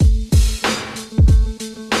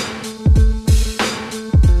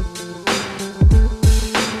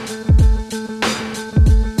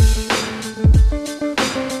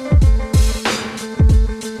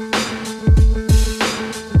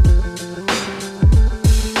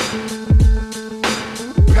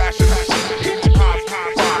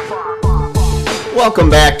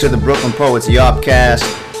Welcome back to the Brooklyn Poets Yopcast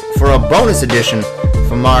for a bonus edition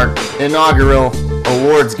from our inaugural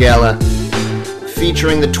awards gala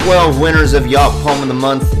featuring the 12 winners of Yop Poem of the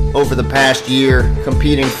Month over the past year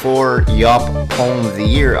competing for Yop Poem of the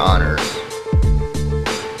Year honors.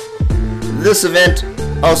 This event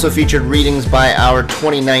also featured readings by our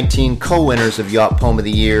 2019 co-winners of Yop Poem of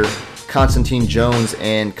the Year, Constantine Jones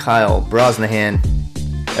and Kyle Brosnahan,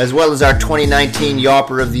 as well as our 2019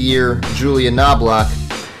 Yopper of the Year, Julia Knobloch,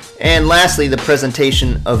 and lastly, the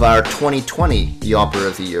presentation of our 2020 Yopper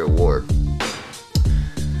of the Year award.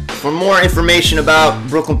 For more information about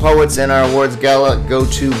Brooklyn Poets and our awards gala, go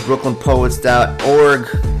to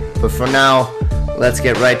brooklynpoets.org. But for now, let's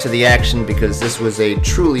get right to the action because this was a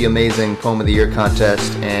truly amazing Poem of the Year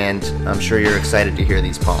contest, and I'm sure you're excited to hear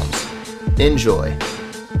these poems. Enjoy.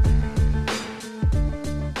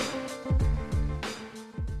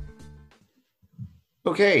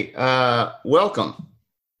 Okay, welcome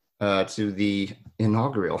to the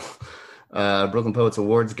inaugural Brooklyn Poets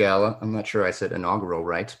Awards Gala. I'm not sure I said inaugural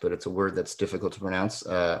right, but it's a word that's difficult to pronounce.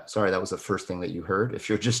 Sorry, that was the first thing that you heard. If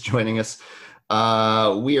you're just joining us,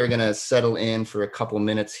 we are going to settle in for a couple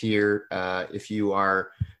minutes here. If you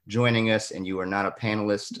are joining us and you are not a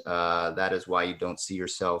panelist, that is why you don't see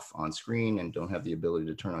yourself on screen and don't have the ability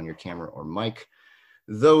to turn on your camera or mic.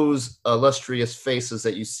 Those illustrious faces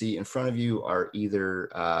that you see in front of you are either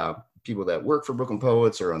people that work for Brooklyn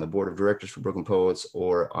Poets or on the board of directors for Brooklyn Poets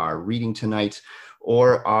or are reading tonight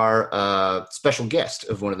or are a special guest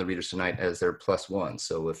of one of the readers tonight as their plus one.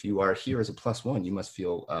 So if you are here as a plus one, you must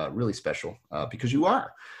feel really special because you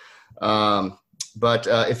are. But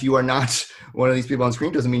if you are not one of these people on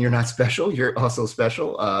screen, doesn't mean you're not special. You're also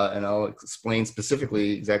special. And I'll explain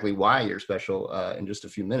specifically exactly why you're special in just a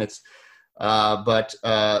few minutes. But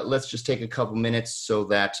let's just take a couple minutes so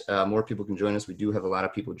that more people can join us. We do have a lot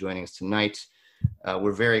of people joining us tonight.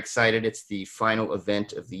 We're very excited. It's the final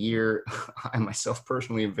event of the year. I myself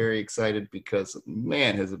personally am very excited because,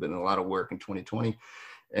 man, has it been a lot of work in 2020.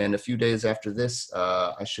 And a few days after this,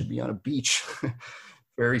 I should be on a beach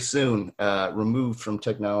very soon, removed from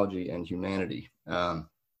technology and humanity.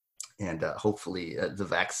 And hopefully the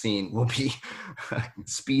vaccine will be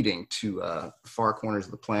speeding to far corners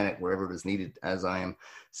of the planet, wherever it is needed, as I am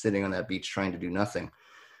sitting on that beach trying to do nothing.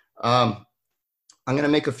 I'm going to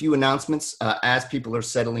make a few announcements as people are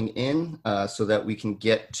settling in so that we can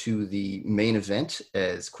get to the main event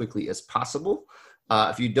as quickly as possible.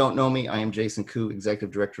 If you don't know me, I am Jason Koo,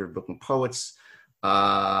 Executive Director of Brooklyn Poets.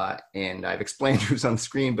 And I've explained who's on the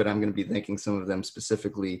screen, but I'm going to be thanking some of them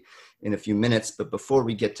specifically in a few minutes. But before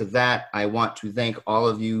we get to that, I want to thank all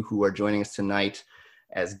of you who are joining us tonight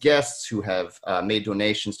as guests who have made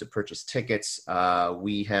donations to purchase tickets.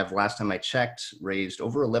 We have, last time I checked, raised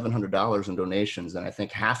over $1,100 in donations, and I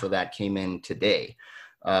think half of that came in today.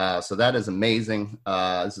 So that is amazing.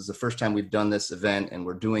 This is the first time we've done this event, and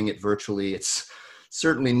we're doing it virtually. It's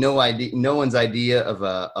certainly no one's idea of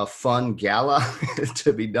a fun gala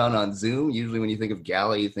to be done on Zoom. Usually when you think of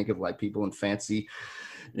gala, you think of like people in fancy,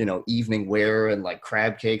 evening wear and like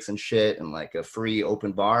crab cakes and shit and like a free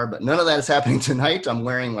open bar. But none of that is happening tonight. I'm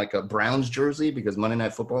wearing like a Browns jersey because Monday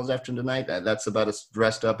Night Football is after tonight. That's about as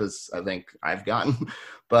dressed up as I think I've gotten.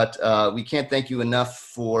 But we can't thank you enough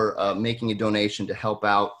for making a donation to help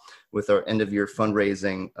out with our end of year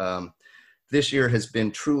fundraising. This year has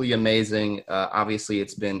been truly amazing. Obviously,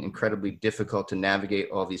 it's been incredibly difficult to navigate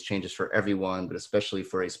all these changes for everyone, but especially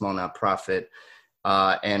for a small nonprofit.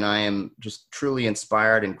 And I am just truly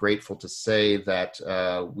inspired and grateful to say that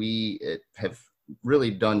we have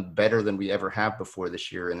really done better than we ever have before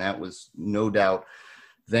this year. And that was no doubt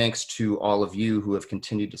thanks to all of you who have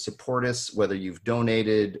continued to support us, whether you've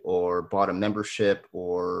donated or bought a membership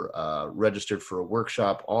or registered for a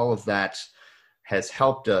workshop. All of that has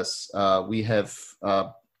helped us. We have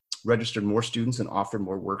registered more students and offered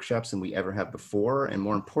more workshops than we ever have before. And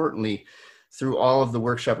more importantly, through all of the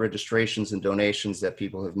workshop registrations and donations that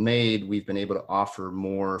people have made, we've been able to offer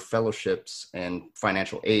more fellowships and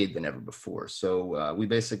financial aid than ever before. So we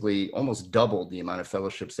basically almost doubled the amount of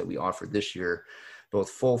fellowships that we offered this year, both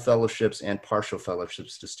full fellowships and partial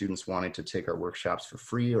fellowships to students wanting to take our workshops for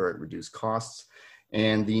free or at reduced costs.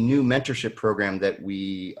 And the new mentorship program that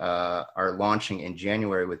we are launching in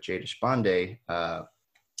January with Jay Deshpande,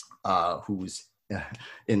 whose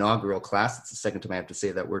inaugural class, it's the second time I have to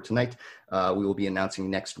say that word tonight, we will be announcing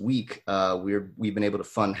next week. We've been able to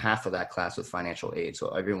fund half of that class with financial aid.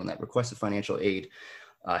 So everyone that requested financial aid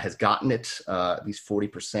has gotten it at least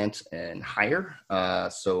 40% and higher.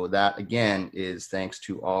 So that, again, is thanks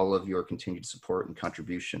to all of your continued support and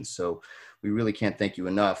contributions. So we really can't thank you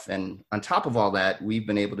enough. And on top of all that, we've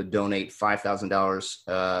been able to donate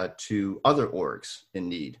 $5,000 to other orgs in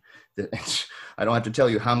need. I don't have to tell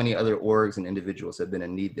you how many other orgs and individuals have been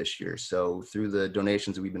in need this year. So through the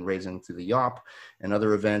donations we've been raising through the YOP and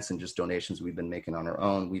other events and just donations we've been making on our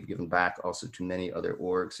own, we've given back also to many other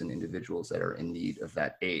orgs and individuals that are in need of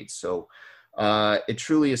that aid. So it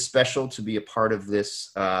truly is special to be a part of this,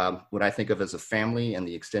 what I think of as a family and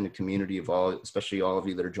the extended community of all, especially all of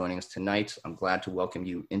you that are joining us tonight. I'm glad to welcome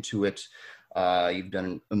you into it. You've done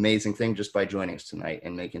an amazing thing just by joining us tonight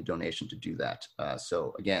and making a donation to do that.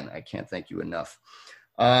 So again, I can't thank you enough.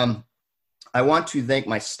 I want to thank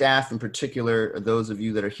my staff, in particular, those of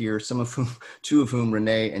you that are here, two of whom,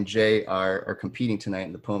 Renee and Jay, are competing tonight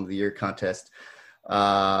in the Poem of the Year contest.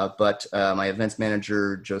 But my events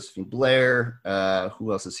manager, Josephine Blair,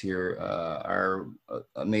 who else is here? Our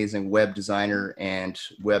amazing web designer and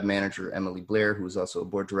web manager, Emily Blair, who is also a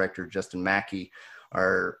board director, Justin Mackey,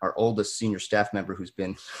 our oldest senior staff member who's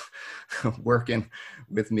been working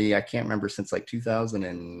with me, I can't remember, since like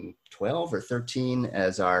 2012 or 13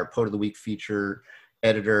 as our Poet of the Week feature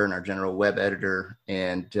editor and our general web editor.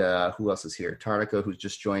 And who else is here? Tarnika, who's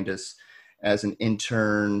just joined us as an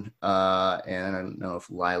intern. And I don't know if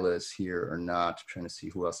Lila is here or not. I'm trying to see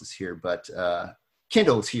who else is here, but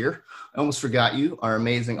Kendall's here. I almost forgot you, our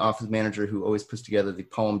amazing office manager who always puts together the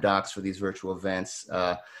poem docs for these virtual events.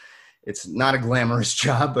 It's not a glamorous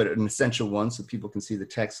job, but an essential one so people can see the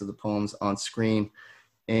text of the poems on screen.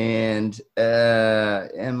 And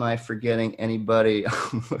am I forgetting anybody?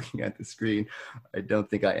 I'm looking at the screen. I don't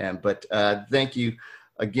think I am, but thank you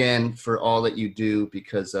again for all that you do,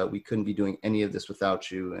 because we couldn't be doing any of this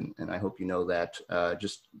without you. And I hope you know that.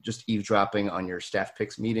 Just eavesdropping on your staff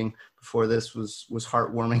picks meeting before this was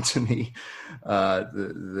heartwarming to me.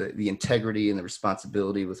 The integrity and the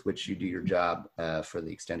responsibility with which you do your job for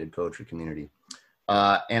the extended poetry community.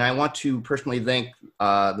 And I want to personally thank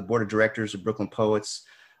the board of directors of Brooklyn Poets,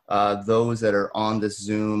 those that are on this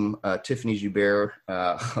Zoom. Tiffany Joubert,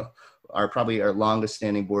 are probably our longest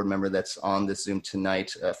standing board member that's on this Zoom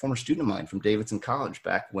tonight, a former student of mine from Davidson College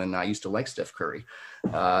back when I used to like Steph Curry.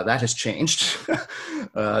 That has changed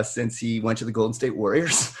since he went to the Golden State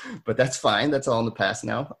Warriors, but that's fine. That's all in the past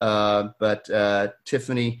now. But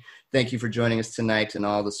Tiffany, thank you for joining us tonight and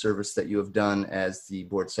all the service that you have done as the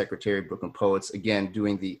board secretary of Brooklyn Poets. Again,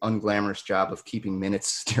 doing the unglamorous job of keeping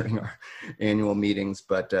minutes during our annual meetings,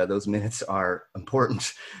 but those minutes are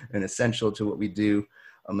important and essential to what we do,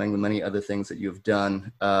 among the many other things that you have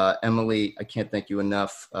done. Emily, I can't thank you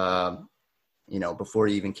enough. Before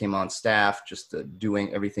you even came on staff, just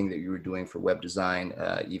doing everything that you were doing for web design,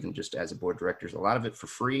 even just as a board director, a lot of it for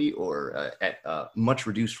free or at a much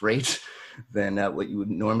reduced rate than what you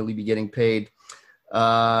would normally be getting paid.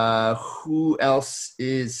 Who else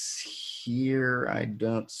is here? I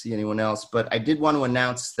don't see anyone else, but I did want to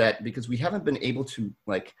announce that because we haven't been able to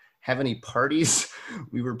have any parties.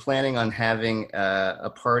 We were planning on having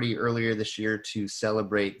a party earlier this year to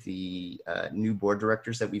celebrate the new board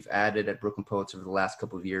directors that we've added at Brooklyn Poets over the last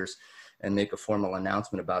couple of years and make a formal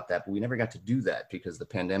announcement about that. But we never got to do that because the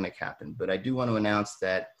pandemic happened. But I do want to announce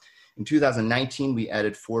that in 2019, we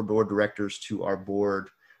added 4 board directors to our board.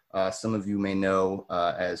 Some of you may know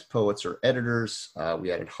as poets or editors.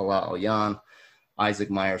 We added Hala Alyan,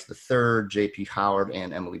 Isaac Myers III, J.P. Howard,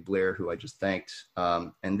 and Emily Blair, who I just thanked.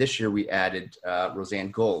 And this year we added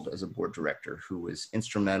Roseanne Gold as a board director, who was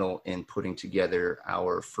instrumental in putting together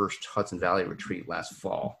our first Hudson Valley retreat last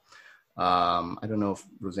fall. I don't know if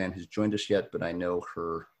Roseanne has joined us yet, but I know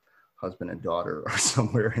her husband and daughter are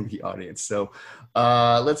somewhere in the audience. So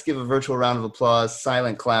let's give a virtual round of applause,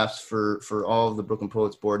 silent claps for all of the Brooklyn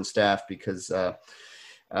Poets board and staff, because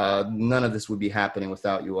none of this would be happening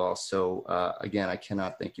without you all. So again, I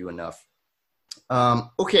cannot thank you enough.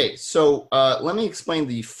 Okay, so let me explain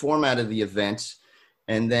the format of the event,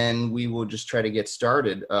 and then we will just try to get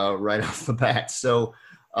started right off the bat. So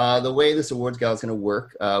the way this awards gala is going to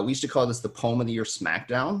work, we used to call this the Poem of the Year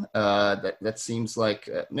Smackdown. That seems like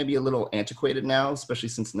maybe a little antiquated now, especially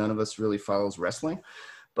since none of us really follows wrestling.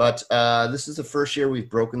 But this is the first year we've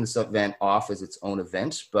broken this event off as its own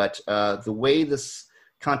event. But the way this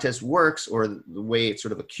contest works, or the way it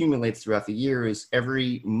sort of accumulates throughout the year, is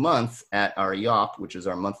every month at our YOP, which is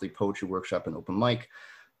our monthly poetry workshop and open mic,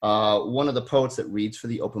 one of the poets that reads for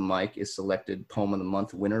the open mic is selected Poem of the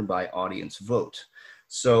Month winner by audience vote.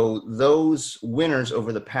 So those winners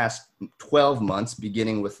over the past 12 months,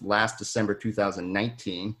 beginning with last December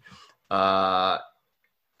 2019,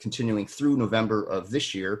 continuing through November of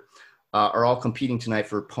this year, are all competing tonight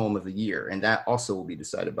for Poem of the Year. And that also will be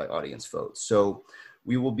decided by audience vote. So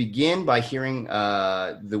we will begin by hearing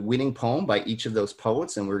the winning poem by each of those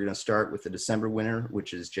poets. And we're going to start with the December winner,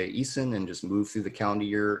 which is Jay Eason, and just move through the calendar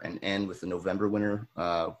year and end with the November winner,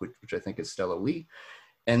 which I think is Stella Lee.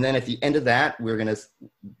 And then at the end of that, we're going to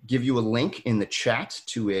give you a link in the chat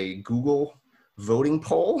to a Google voting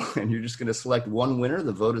poll. And you're just going to select one winner.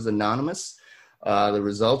 The vote is anonymous. The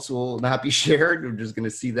results will not be shared. We're just going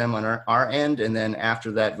to see them on our end. And then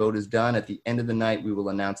after that vote is done, at the end of the night, we will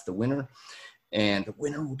announce the winner. And the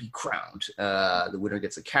winner will be crowned. The winner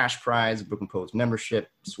gets a cash prize, a Brooklyn Poets membership,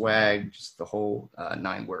 swag, just the whole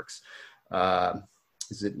 9 works.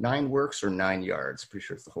 Is it 9 works or 9 yards? Pretty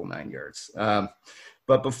sure it's the whole 9 yards.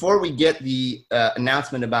 But before we get the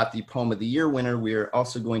announcement about the Poem of the Year winner, we're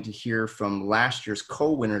also going to hear from last year's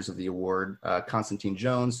co-winners of the award, Constantine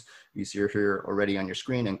Jones, who you see here already on your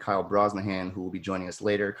screen, and Kyle Brosnahan, who will be joining us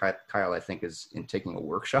later. Kyle, I think, is taking a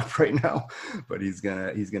workshop right now, but he's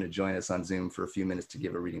gonna join us on Zoom for a few minutes to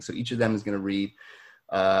give a reading. So each of them is gonna read,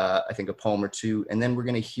 I think, a poem or two, and then we're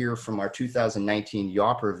gonna hear from our 2019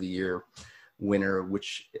 Yawper of the Year winner,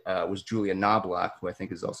 which was Julia Knobloch, who I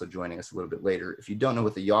think is also joining us a little bit later. If you don't know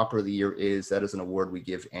what the Yawper of the Year is, that is an award we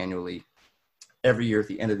give annually every year at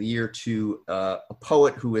the end of the year to a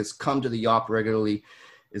poet who has come to the Yawp regularly,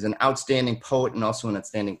 is an outstanding poet and also an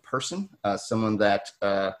outstanding person, someone that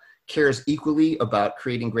cares equally about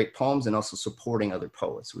creating great poems and also supporting other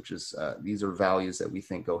poets, which is, these are values that we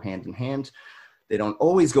think go hand in hand. They don't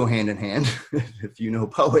always go hand in hand. If you know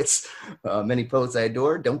poets, many poets I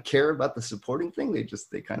adore don't care about the supporting thing.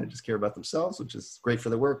 They kind of just care about themselves, which is great for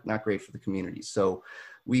the work, not great for the community. So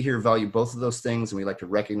we here value both of those things, and we like to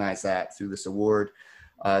recognize that through this award.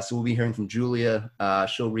 So we'll be hearing from Julia.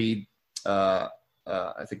 She'll read,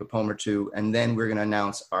 I think, a poem or two, and then we're going to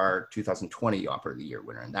announce our 2020 Yawper of the Year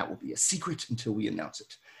winner, and that will be a secret until we announce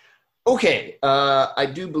it. Okay, I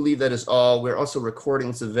do believe that is all. We're also recording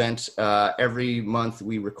this event. Every month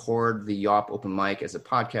we record the Yawp Open Mic as a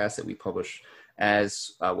podcast that we publish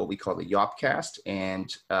as what we call the Yawpcast,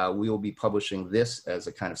 and we will be publishing this as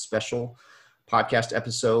a kind of special podcast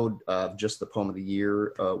episode of just the Poem of the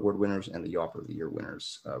Year award winners and the Yawper of the Year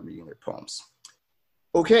winners reading their poems.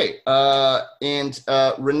 Okay, and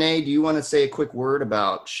Renee, do you want to say a quick word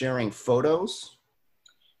about sharing photos?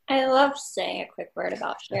 I love saying a quick word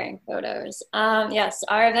about sharing photos. Yes,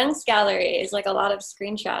 our events gallery is like a lot of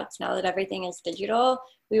screenshots now that everything is digital.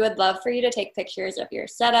 We would love for you to take pictures of your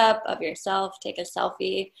setup, of yourself, take a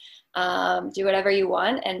selfie, do whatever you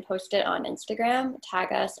want and post it on Instagram.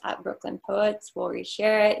 Tag us at Brooklyn Poets. We'll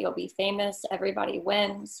reshare it. You'll be famous. Everybody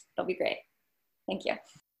wins. It'll be great. Thank you.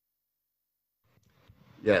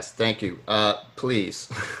 Yes, thank you. Please,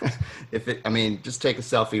 just take a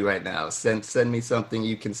selfie right now. Send me something.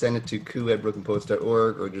 You can send it to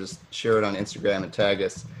ku@brooklynpoets.org or just share it on Instagram and tag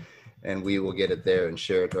us, and we will get it there and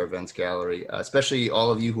share it to our events gallery. Especially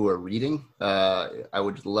all of you who are reading, I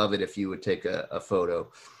would love it if you would take a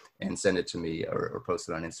photo and send it to me or post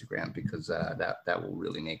it on Instagram, because that will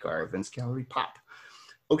really make our events gallery pop.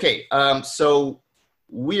 Okay, so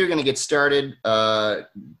we are going to get started.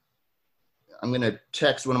 I'm going to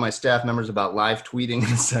text one of my staff members about live tweeting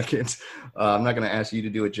in a second. I'm not going to ask you to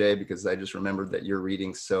do it, Jay, because I just remembered that you're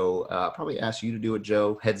reading. So I'll probably ask you to do it,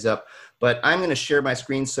 Joe, heads up. But I'm going to share my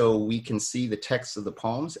screen so we can see the text of the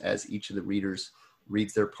poems as each of the readers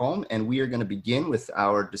reads their poem. And we are going to begin with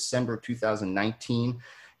our December 2019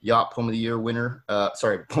 Yawp Poem of the Year winner,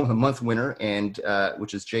 Poem of the Month winner, and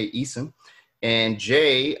which is Jay Eason. And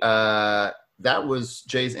Jay, that was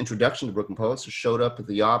Jay's introduction to Brooklyn Poets. Who showed up at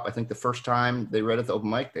the Yawp. I think the first time they read at the open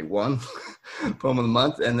mic, they won Poem of the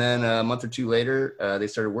Month. And then a month or two later, they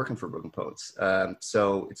started working for Brooklyn Poets.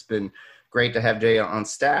 So it's been great to have Jay on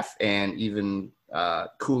staff, and even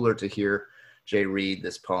cooler to hear Jay read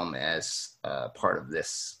this poem as part of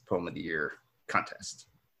this Poem of the Year contest.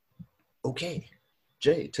 Okay,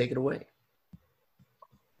 Jay, take it away.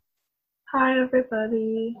 Hi,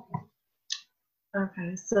 everybody.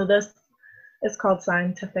 Okay, so this is called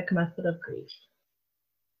Scientific Method of Grief.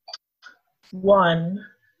 1,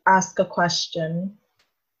 ask a question.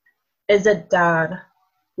 Is it Dad?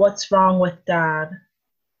 What's wrong with Dad?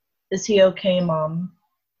 Is he okay, Mom?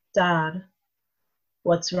 Dad,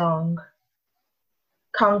 what's wrong?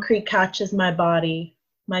 Concrete catches my body.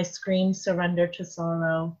 My screams surrender to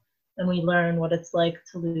sorrow, and we learn what it's like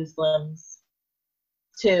to lose limbs.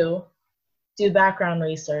 2, do background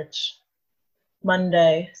research.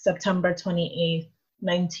 Monday, September 28th,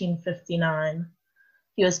 1959.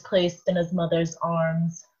 He was placed in his mother's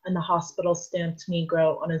arms, and the hospital stamped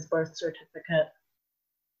Negro on his birth certificate.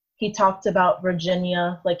 He talked about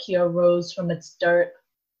Virginia like he arose from its dirt.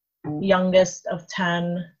 Youngest of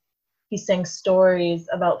 10, he sang stories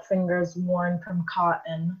about fingers worn from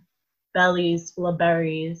cotton, bellies full of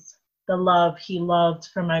berries, the love he loved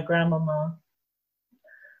for my grandmama.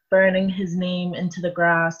 Burning his name into the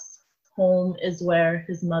grass, home is where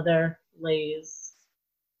his mother lays.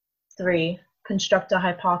 3. Construct a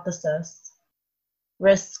hypothesis.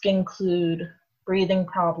 Risks include breathing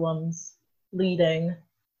problems, bleeding,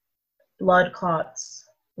 blood clots,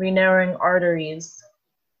 re-narrowing arteries,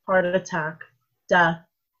 heart attack, death.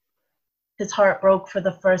 His heart broke for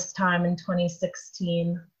the first time in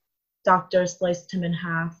 2016. Doctors sliced him in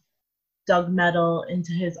half, dug metal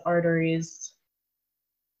into his arteries.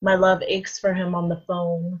 My love aches for him on the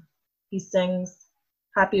phone. He sings,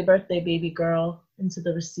 "Happy birthday, baby girl," into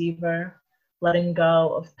the receiver, letting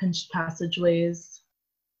go of pinched passageways.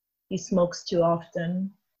 He smokes too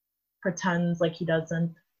often, pretends like he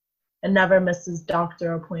doesn't, and never misses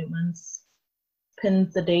doctor appointments.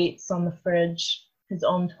 Pins the dates on the fridge, his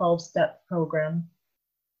own 12-step program.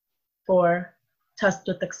 4. Test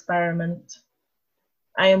with experiment.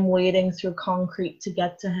 I am wading through concrete to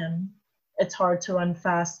get to him. It's hard to run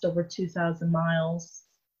fast over 2,000 miles.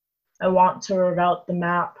 I want to reroute the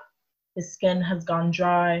map. His skin has gone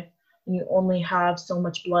dry, and you only have so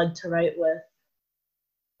much blood to write with.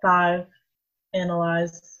 5.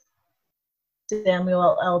 Analyze.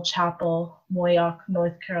 Samuel L. Chapel, Moyock,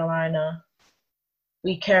 North Carolina.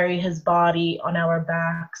 We carry his body on our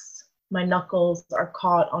backs. My knuckles are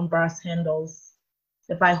caught on brass handles.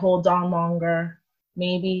 If I hold on longer,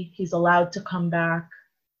 maybe he's allowed to come back.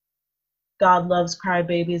 God loves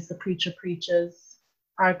crybabies, the preacher preaches.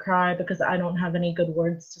 I cry because I don't have any good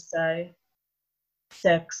words to say.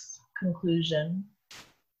 6. Conclusion.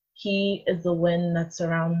 He is the wind that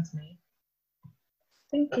surrounds me.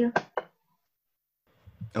 Thank you.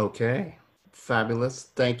 Okay, fabulous.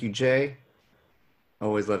 Thank you, Jay.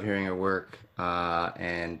 Always love hearing your work,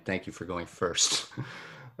 and thank you for going first.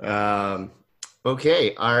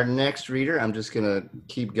 Okay, our next reader, I'm just going to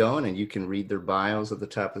keep going, and you can read their bios at the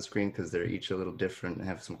top of the screen because they're each a little different and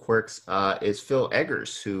have some quirks, is Phil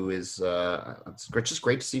Eggers, who is, it's just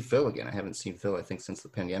great to see Phil again. I haven't seen Phil, I think, since the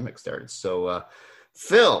pandemic started. So,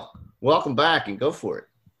 Phil, welcome back, and go for it.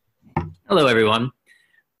 Hello, everyone.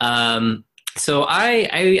 So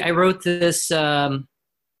I wrote this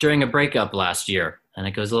during a breakup last year, and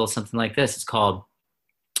it goes a little something like this. It's called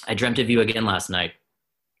 "I Dreamt of You Again Last Night."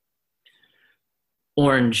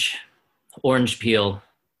 Orange, orange peel,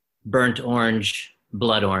 burnt orange,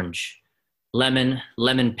 blood orange, lemon,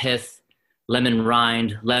 lemon pith, lemon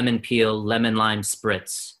rind, lemon peel, lemon lime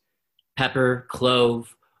spritz, pepper,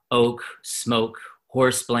 clove, oak, smoke,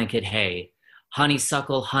 horse blanket hay,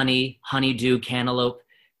 honeysuckle, honey, honeydew, cantaloupe,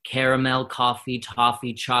 caramel, coffee,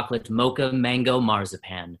 toffee, chocolate, mocha, mango,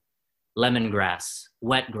 marzipan, lemongrass,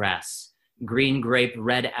 wet grass, green grape,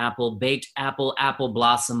 red apple, baked apple, apple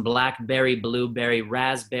blossom, blackberry, blueberry,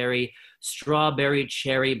 raspberry, strawberry,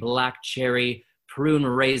 cherry, black cherry, prune,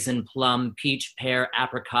 raisin, plum, peach, pear,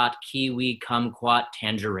 apricot, kiwi, kumquat,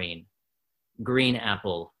 tangerine, green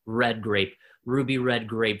apple, red grape, ruby red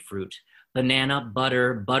grapefruit, banana,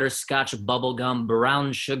 butter, butterscotch, bubblegum,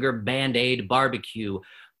 brown sugar, Band-Aid, barbecue,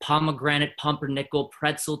 pomegranate, pumpernickel,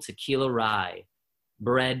 pretzel, tequila rye,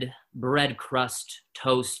 bread, bread crust,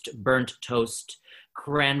 toast, burnt toast,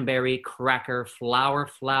 cranberry, cracker,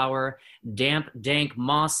 flour, damp, dank,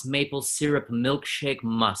 moss, maple syrup, milkshake,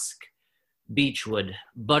 musk, beechwood,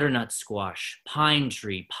 butternut squash, pine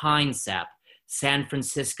tree, pine sap, San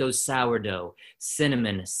Francisco sourdough,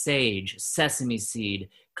 cinnamon, sage, sesame seed,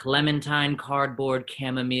 clementine, cardboard,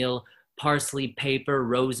 chamomile, parsley, paper,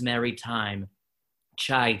 rosemary, thyme,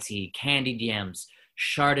 chai tea, candied yams,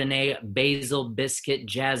 Chardonnay, basil, biscuit,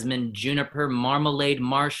 jasmine, juniper, marmalade,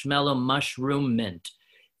 marshmallow, mushroom, mint,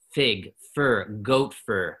 fig, fir, goat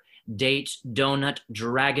fur, date, donut,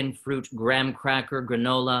 dragon fruit, graham cracker,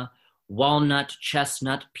 granola, walnut,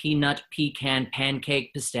 chestnut, peanut, pecan,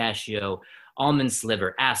 pancake, pistachio, almond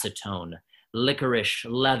sliver, acetone, licorice,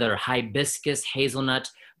 leather, hibiscus, hazelnut,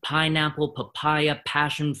 pineapple, papaya,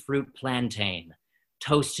 passion fruit, plantain,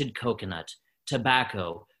 toasted coconut,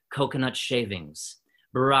 tobacco, coconut shavings,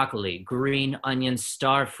 broccoli, green onion,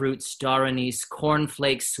 star fruit, star anise,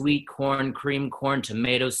 cornflakes, sweet corn, cream corn,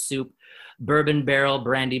 tomato soup, bourbon barrel,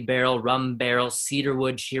 brandy barrel, rum barrel,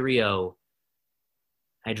 cedarwood, Cheerio.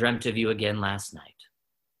 I dreamt of you again last night.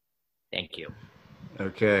 Thank you.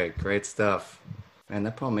 Okay, great stuff. Man,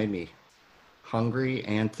 that poem made me hungry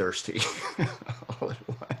and thirsty all at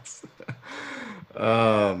once.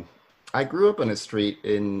 I grew up on a street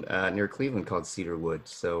in near Cleveland called Cedarwood,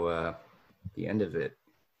 so the end of it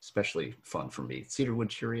especially fun for me. Cedarwood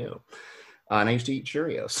Cheerio. And I used to eat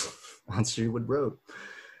Cheerios on Cedarwood Road.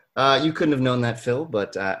 You couldn't have known that, Phil,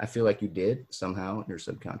 but I feel like you did somehow in your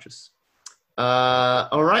subconscious.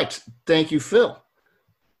 All right. Thank you, Phil.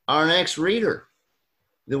 Our next reader,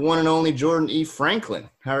 the one and only Jordan E. Franklin.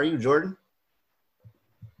 How are you, Jordan?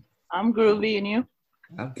 I'm groovy, and you?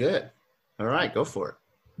 I'm good. All right, go for it.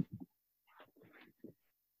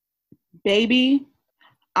 Baby,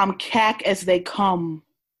 I'm cack as they come.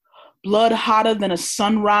 Blood hotter than a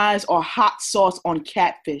sunrise or hot sauce on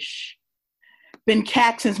catfish. Been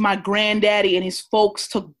cack since my granddaddy and his folks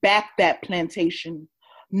took back that plantation,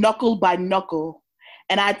 knuckle by knuckle.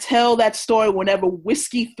 And I tell that story whenever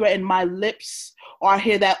whiskey threatened my lips, or I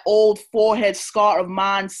hear that old forehead scar of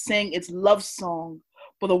mine sing its love song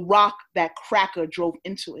for the rock that cracker drove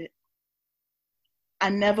into it. I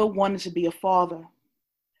never wanted to be a father.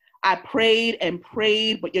 I prayed and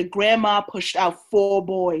prayed, but your grandma pushed out 4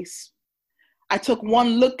 boys. I took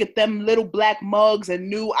one look at them little black mugs and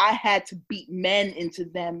knew I had to beat men into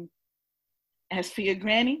them. As for your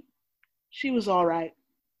granny, she was all right.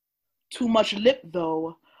 Too much lip,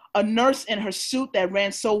 though. A nurse in her suit that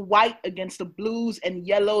ran so white against the blues and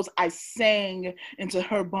yellows I sang into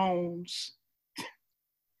her bones.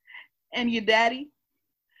 And your daddy?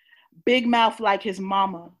 Big mouth like his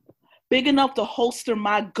mama. Big enough to holster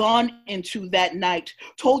my gun into that night.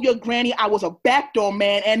 Told your granny I was a backdoor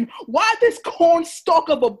man, and why this cornstalk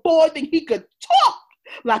of a boy think he could talk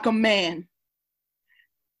like a man?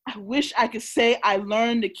 I wish I could say I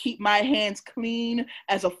learned to keep my hands clean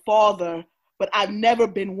as a father, but I've never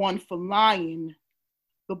been one for lying.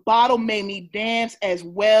 The bottle made me dance as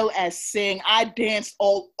well as sing. I danced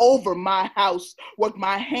all over my house, worked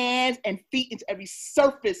my hands and feet into every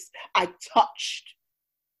surface I touched.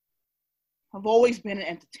 I've always been an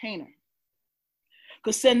entertainer.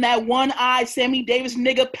 Cause send that one-eyed Sammy Davis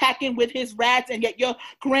nigga packing with his rats and yet your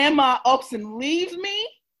grandma ups and leaves me?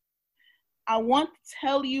 I want to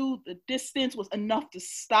tell you the distance was enough to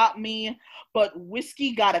stop me, but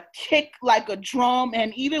whiskey got a kick like a drum,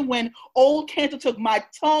 and even when old cancer took my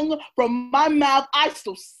tongue from my mouth, I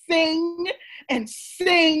still sing and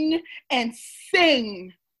sing and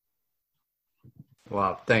sing.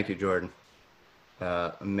 Wow, thank you, Jordan.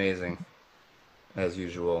 Amazing, as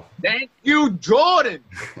usual. Thank you, Jordan.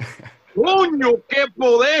 Coño, qué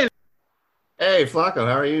poder. Hey, Flacco,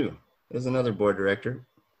 how are you? There's another board director.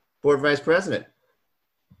 Board Vice President.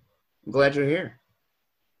 I'm glad you're here.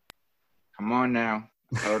 Come on now.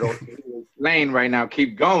 Slaying right now.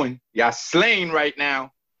 Keep going. Y'all slaying right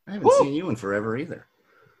now. I haven't seen you in forever either.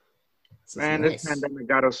 Man, nice. This pandemic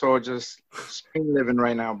got us all just screen living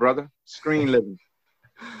right now, brother. Screen living.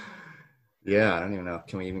 Yeah, I don't even know.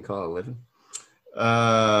 Can we even call it living?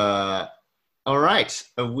 All right.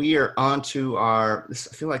 We are on to I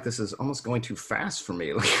feel like this is almost going too fast for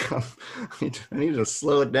me. Like, I need to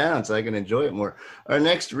slow it down so I can enjoy it more. Our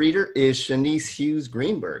next reader is Shanice Hughes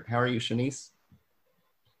Greenberg. How are you, Shanice?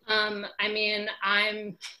 I'm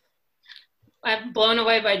blown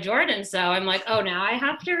away by Jordan, so I'm like, oh, now I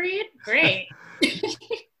have to read? Great.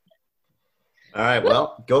 All right,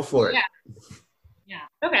 well, go for it. Yeah.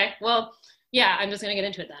 Okay, well, yeah, I'm just going to get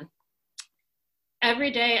into it then.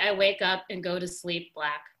 Every day I wake up and go to sleep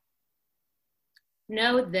black.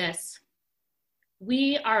 Know this,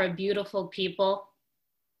 we are a beautiful people.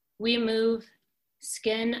 We move,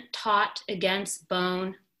 skin taut against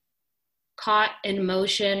bone, caught in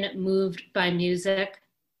motion, moved by music.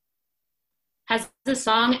 Has the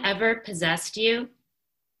song ever possessed you?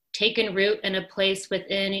 Taken root in a place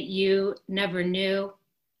within you never knew,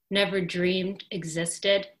 never dreamed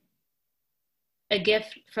existed? A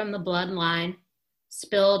gift from the bloodline,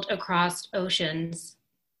 spilled across oceans,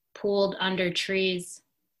 pooled under trees.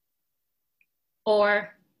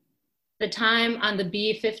 Or the time on the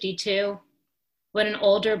B-52 when an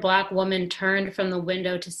older Black woman turned from the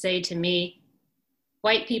window to say to me,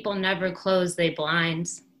 white people never close they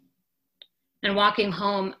blinds. And walking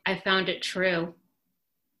home, I found it true,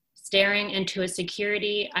 staring into a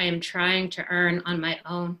security I am trying to earn on my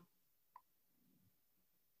own.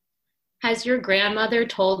 Has your grandmother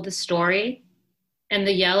told the story in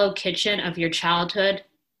the yellow kitchen of your childhood,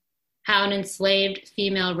 how an enslaved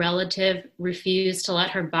female relative refused to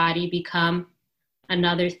let her body become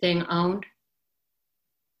another thing owned?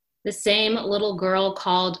 The same little girl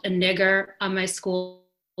called a nigger on my school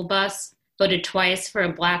bus voted twice for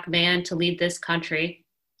a Black man to lead this country.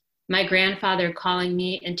 My grandfather calling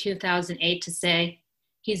me in 2008 to say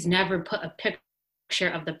he's never put a picture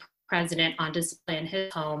of the president on display in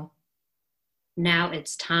his home. Now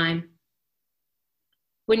it's time.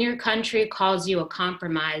 When your country calls you a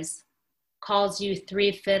compromise, calls you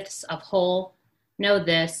 3/5 of whole, know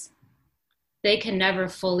this, they can never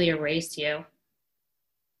fully erase you.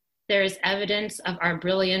 There is evidence of our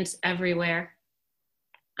brilliance everywhere.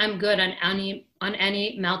 I'm good on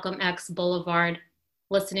any Malcolm X Boulevard,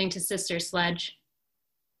 listening to Sister Sledge.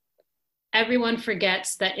 Everyone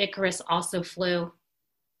forgets that Icarus also flew.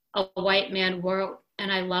 A white man wrote,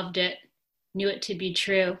 and I loved it, knew it to be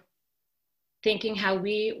true, thinking how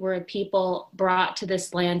we were a people brought to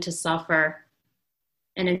this land to suffer,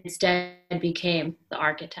 and instead became the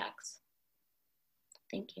architects.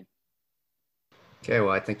 Thank you. Okay,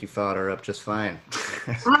 well, I think you followed her up just fine.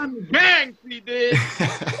 I'm gang, he did.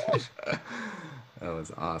 That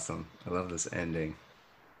was awesome. I love this ending.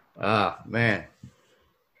 Ah, man.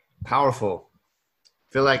 Powerful.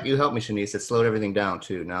 Feel like you helped me, Shanice. It slowed everything down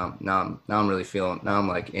too. Now I'm really feeling. Now I'm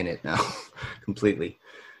like in it now, completely.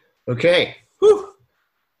 Okay. Whew.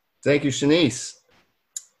 Thank you, Shanice.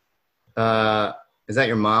 Is that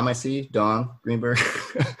your mom? I see, Dawn Greenberg.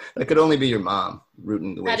 That could only be your mom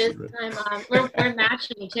rooting the way That she's is rooting. my mom. We're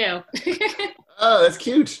matching too. Oh, that's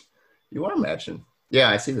cute. You are matching. Yeah,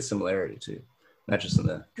 I see the similarity too. Not just in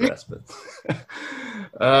the dress, but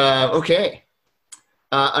okay.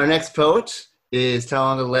 Our next poet is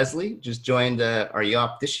Tawanga Leslie. Just joined our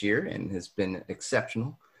YOP this year and has been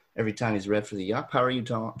exceptional every time he's read for the YOP. How are you,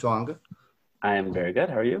 Tawanga? I am very good.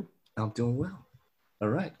 How are you? I'm doing well. All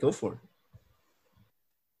right, go for it.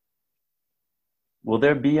 Will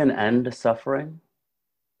there be an end to suffering?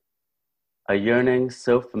 A yearning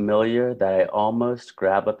so familiar that I almost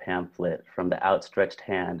grab a pamphlet from the outstretched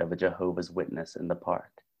hand of a Jehovah's Witness in the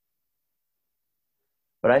park.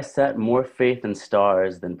 But I set more faith in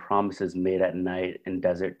stars than promises made at night in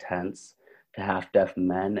desert tents to half-deaf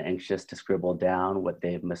men anxious to scribble down what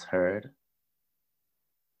they've misheard.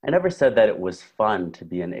 I never said that it was fun to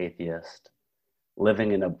be an atheist,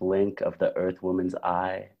 living in a blink of the earthwoman's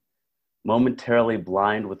eye, momentarily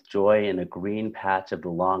blind with joy in a green patch of the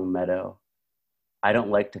long meadow. I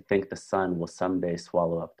don't like to think the sun will someday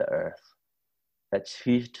swallow up the earth, that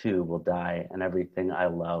she too will die and everything I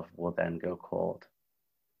love will then go cold.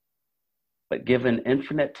 But given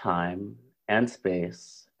infinite time and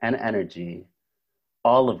space and energy,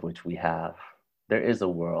 all of which we have, there is a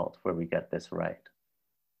world where we get this right.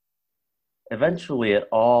 Eventually, it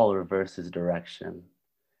all reverses direction,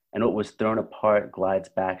 and what was thrown apart glides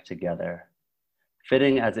back together,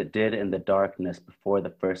 fitting as it did in the darkness before the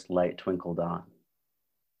first light twinkled on.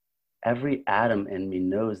 Every atom in me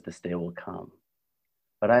knows this day will come,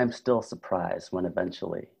 but I am still surprised when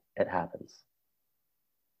eventually it happens.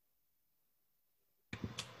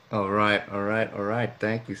 All right.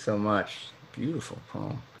 Thank you so much. Beautiful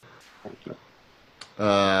poem. Thank you.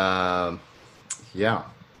 Yeah,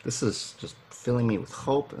 this is just filling me with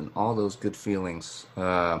hope and all those good feelings,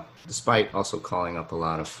 despite also calling up a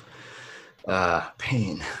lot of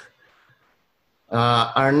pain.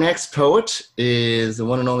 Our next poet is the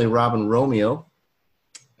one and only Robin Romeo.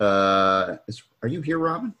 Are you here,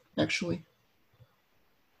 Robin, actually?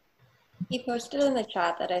 He posted in the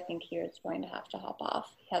chat that I think he was going to have to hop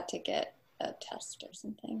off. He had to get a test or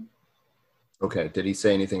something. Okay, did he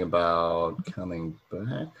say anything about coming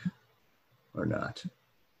back or not?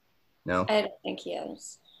 No? I don't think he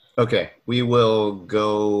is. Okay, we will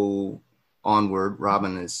go onward.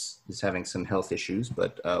 Robin is having some health issues,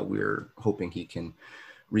 but we're hoping he can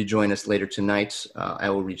rejoin us later tonight. I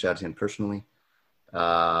will reach out to him personally.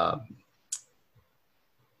 That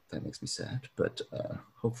makes me sad, but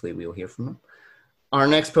hopefully we'll hear from him. Our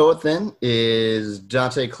next poet then is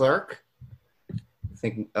Dante Clark. I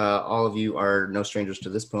think all of you are no strangers to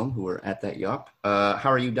this poem who were at that YOP.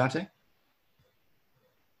 How are you, Dante?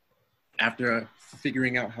 After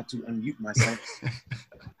figuring out how to unmute myself.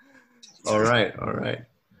 All right.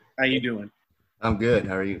 How you doing? I'm good.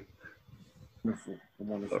 How are you? Wonderful.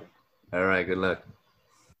 Wonderful. All right. Good luck.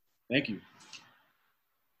 Thank you.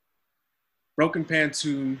 Broken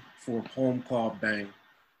Pantune for a poem called Bang.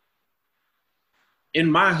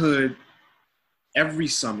 In my hood, every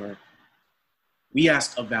summer, we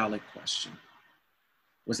asked a valid question.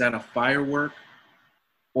 Was that a firework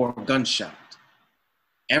or a gunshot?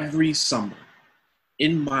 Every summer,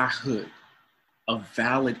 in my hood, a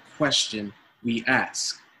valid question we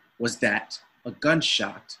ask. Was that a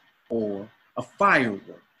gunshot or a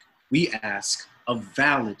firework? We ask a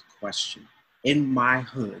valid question. In my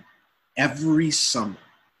hood, every summer,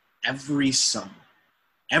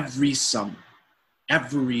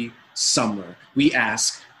 we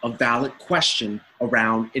ask a valid question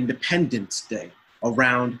around Independence Day.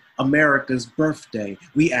 around America's birthday.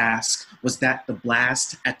 We ask, was that the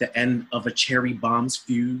blast at the end of a cherry bomb's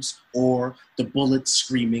fuse or the bullet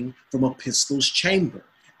screaming from a pistol's chamber?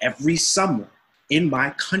 Every summer in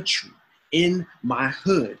my country, in my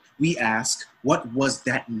hood, we ask, what was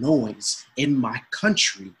that noise in my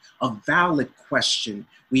country? A valid question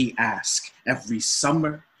we ask every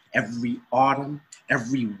summer, every autumn,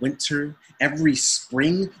 every winter, every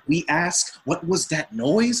spring. We ask, what was that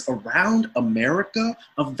noise around America?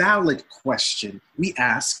 A valid question we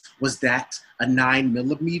ask, was that a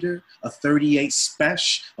 9mm, a 38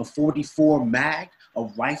 Special, a 44 mag, a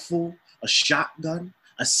rifle, a shotgun,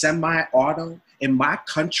 a semi-auto in my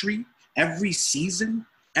country? Every season,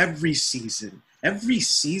 every season, every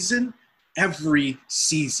season, every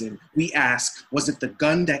season, we ask, was it the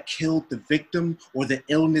gun that killed the victim or the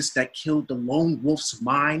illness that killed the lone wolf's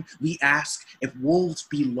mind? We ask, if wolves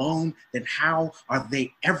be lone, then how are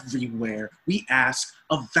they everywhere? We ask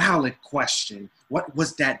a valid question. What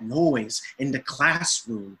was that noise in the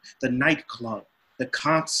classroom, the nightclub, the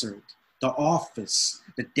concert, the office,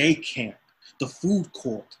 the day camp, the food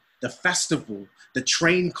court, the festival, the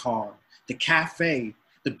train car, the cafe,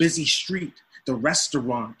 the busy street, the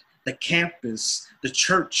restaurant, the campus, the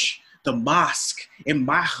church, the mosque? In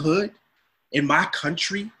my hood, in my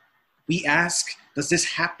country, we ask, does this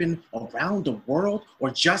happen around the world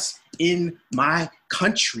or just in my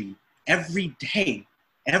country? Every day,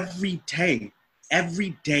 every day,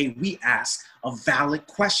 every day we ask a valid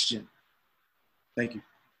question. Thank you.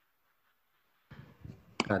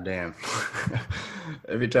 God damn.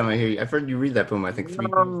 Every time I hear you, I've heard you read that poem, I think 3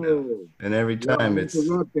 times now. And every time it's...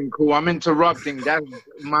 Cool. I'm interrupting. That's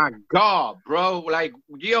my God, bro. Like,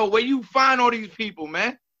 yo, where you find all these people,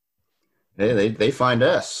 man? Hey, they find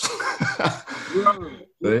us.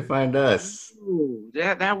 They find us.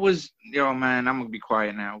 That was, yo, man, I'm going to be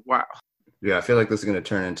quiet now. Wow. Yeah, I feel like this is going to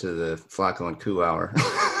turn into the Flacco and Coup hour.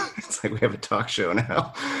 It's like we have a talk show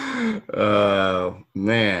now.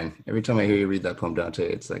 Man, every time I hear you read that poem, Dante,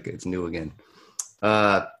 it's like it's new again.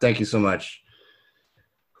 Thank you so much.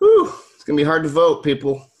 Whew, it's going to be hard to vote,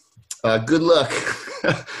 people. Good luck.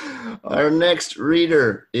 Our next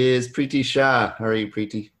reader is Preeti Shah. How are you,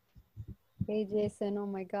 Preeti? Hey, Jason. Oh,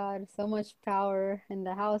 my God. So much power in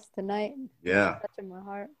the house tonight. Yeah. Touching my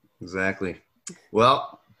heart. Exactly.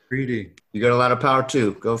 Well, Preeti, you got a lot of power,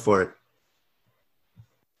 too. Go for it.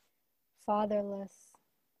 Fatherless,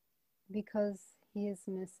 because he is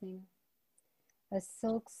missing. As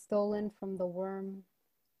silk stolen from the worm,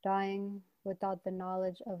 dying without the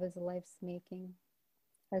knowledge of his life's making.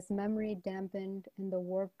 As memory dampened in the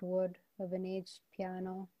warped wood of an aged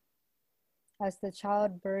piano. As the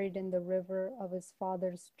child buried in the river of his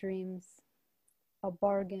father's dreams. A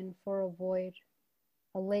bargain for a void,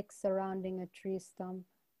 a lake surrounding a tree stump.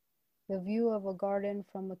 The view of a garden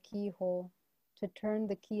from a keyhole. To turn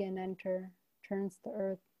the key and enter turns the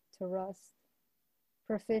earth to rust.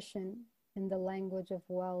 Proficient in the language of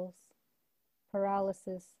wells.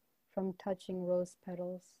 Paralysis from touching rose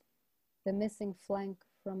petals. The missing flank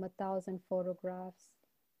from 1,000 photographs.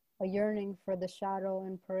 A yearning for the shadow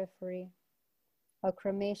and periphery. A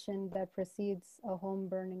cremation that precedes a home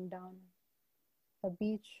burning down. A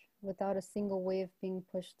beach without a single wave being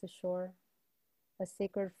pushed to shore. A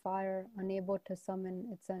sacred fire unable to summon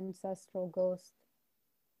its ancestral ghost.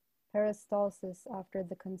 Peristalsis after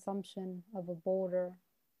the consumption of a boulder.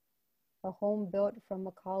 A home built from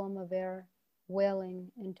a column of air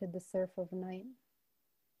wailing into the surf of night.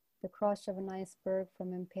 The crush of an iceberg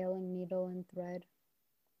from impaling needle and thread.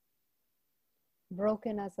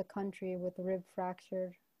 Broken as a country with rib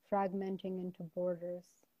fractured, fragmenting into borders.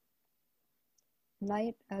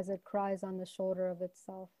 Night as it cries on the shoulder of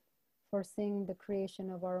itself. Foreseeing the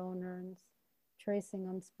creation of our own urns, tracing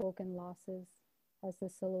unspoken losses as the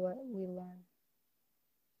silhouette we learn.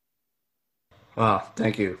 Wow,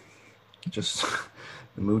 thank you. Just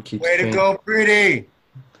the mood keeps way to go, Preeti.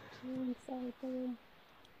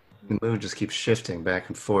 The mood just keeps shifting back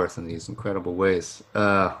and forth in these incredible ways.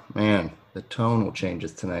 Man, the tonal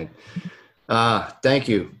changes tonight. Thank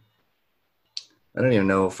you. I don't even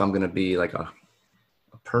know if I'm going to be like a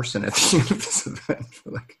person at the end of this event.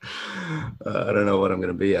 I don't know what I'm going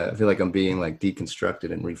to be. I feel like I'm being like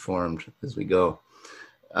deconstructed and reformed as we go.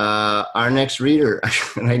 Our next reader,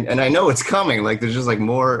 and I know it's coming, like there's just like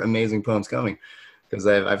more amazing poems coming because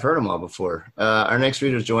I've heard them all before. Our next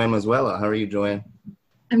reader is Joanne Mazuela. How are you, Joanne?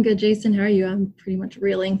 I'm good, Jason. How are you? I'm pretty much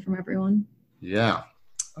reeling from everyone. Yeah.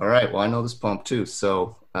 All right. Well, I know this poem too,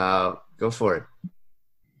 so go for it.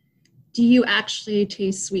 Do you actually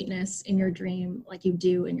taste sweetness in your dream like you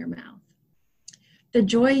do in your mouth? The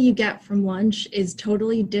joy you get from lunch is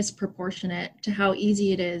totally disproportionate to how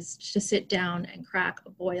easy it is to sit down and crack a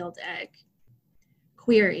boiled egg.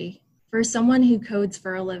 Query, for someone who codes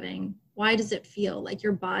for a living, why does it feel like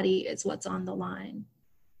your body is what's on the line?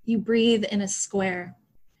 You breathe in a square.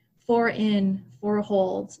 4 in, 4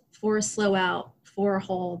 hold, 4 slow out, 4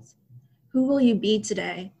 hold. Who will you be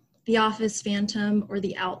today? The office phantom or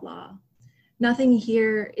the outlaw? Nothing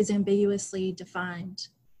here is ambiguously defined.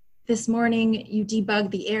 This morning, you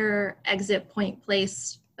debug the error, exit point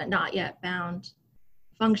placed, but not yet bound.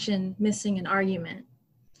 Function missing an argument.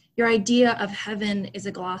 Your idea of heaven is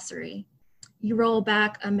a glossary. You roll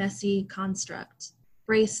back a messy construct.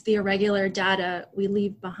 Brace the irregular data we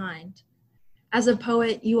leave behind. As a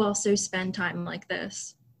poet, you also spend time like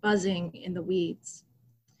this, buzzing in the weeds.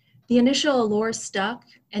 The initial allure stuck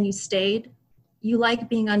and you stayed. You like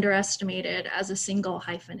being underestimated as a single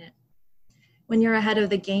hyphenate. When you're ahead of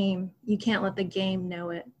the game, you can't let the game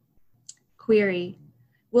know it. Query,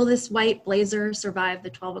 will this white blazer survive the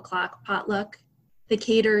 12 o'clock potluck? The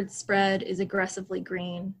catered spread is aggressively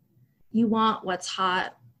green. You want what's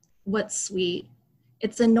hot, what's sweet.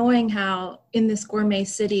 It's annoying how, in this gourmet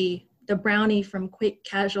city, the brownie from quick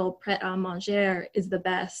casual pret-a-manger is the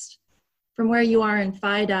best. From where you are in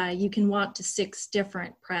FIDI, you can walk to 6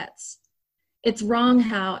 different prets. It's wrong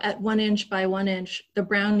how, at 1 inch by 1 inch, the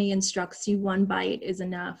brownie instructs you 1 bite is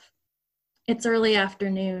enough. It's early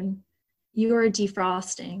afternoon. You are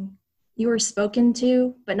defrosting. You are spoken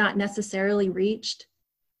to, but not necessarily reached.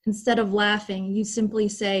 Instead of laughing, you simply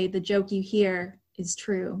say the joke you hear is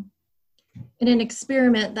true. In an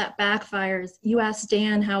experiment that backfires, you ask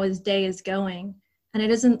Dan how his day is going, and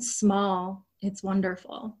it isn't small, it's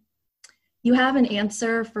wonderful. You have an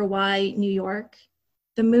answer for why New York.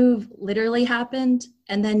 The move literally happened,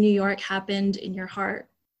 and then New York happened in your heart.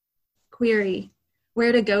 Query,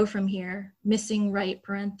 where to go from here? Missing right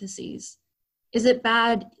parentheses. Is it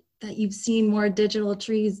bad that you've seen more digital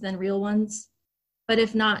trees than real ones? But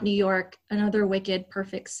if not New York, another wicked,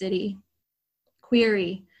 perfect city.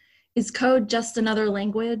 Query, is code just another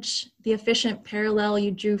language? The efficient parallel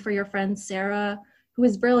you drew for your friend Sarah, who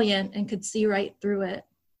is brilliant and could see right through it.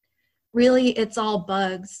 Really, it's all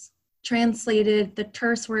bugs. Translated, the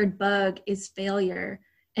terse word bug is failure,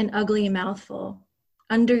 an ugly mouthful.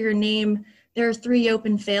 Under your name, there are 3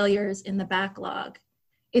 open failures in the backlog.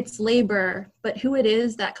 It's labor, but who it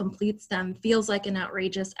is that completes them feels like an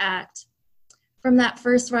outrageous act. From that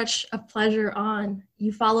first rush of pleasure on,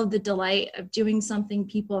 you follow the delight of doing something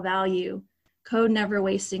people value, code never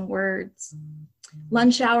wasting words.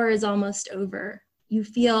 Lunch hour is almost over. You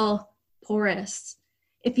feel porous.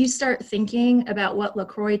 If you start thinking about what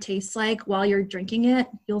LaCroix tastes like while you're drinking it,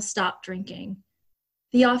 you'll stop drinking.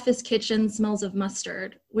 The office kitchen smells of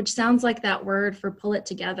mustard, which sounds like that word for pull it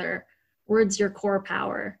together, words your core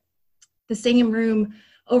power. The same room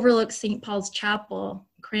overlooks St. Paul's Chapel,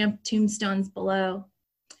 cramped tombstones below.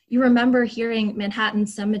 You remember hearing Manhattan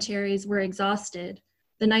cemeteries were exhausted,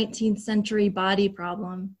 the 19th century body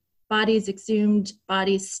problem, bodies exhumed,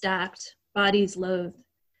 bodies stacked, bodies loathed.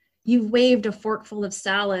 You've waved a forkful of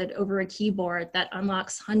salad over a keyboard that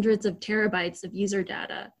unlocks hundreds of terabytes of user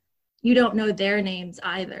data. You don't know their names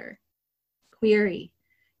either. Query,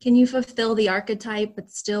 can you fulfill the archetype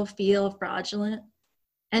but still feel fraudulent?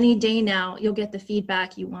 Any day now, you'll get the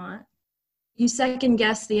feedback you want. You second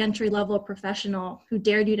guess the entry-level professional who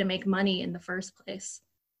dared you to make money in the first place.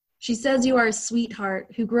 She says you are a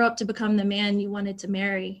sweetheart who grew up to become the man you wanted to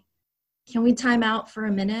marry. Can we time out for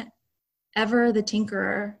a minute? Ever the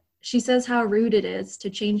tinkerer. She says how rude it is to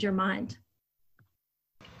change your mind.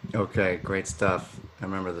 Okay, great stuff. I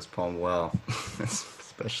remember this poem well.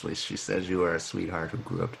 Especially she says you are a sweetheart who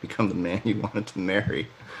grew up to become the man you wanted to marry.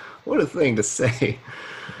 What a thing to say.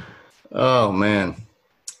 Oh, man.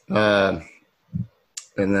 And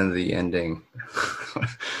then the ending.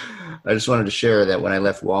 I just wanted to share that when I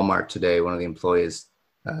left Walmart today, one of the employees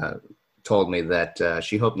told me that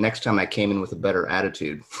she hoped next time I came in with a better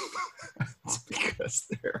attitude. It's because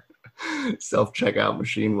their self-checkout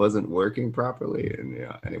machine wasn't working properly. And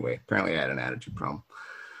yeah, anyway, apparently I had an attitude problem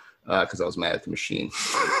because I was mad at the machine.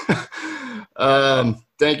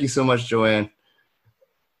 Thank you so much, Joanne.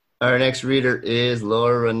 Our next reader is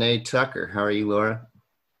Laura Renee Tucker. How are you, Laura?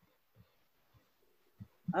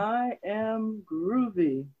 I am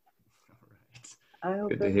groovy. I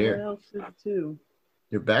hope everyone else is too.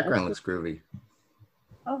 Your background looks groovy.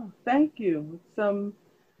 Oh, thank you. Some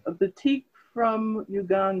a batik from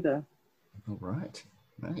Uganda. All right.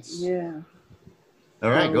 Nice. Yeah. All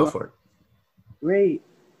right, go for it. Great.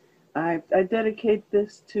 I dedicate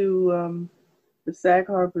this to the Sag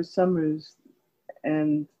Harbor Summers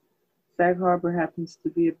and Sag Harbor happens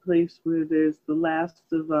to be a place where there's the last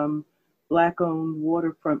of Black-owned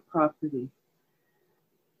waterfront property.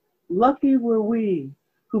 Lucky were we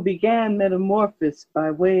who began metamorphosis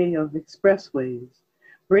by way of expressways,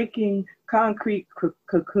 breaking concrete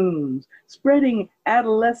cocoons, spreading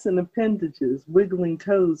adolescent appendages, wiggling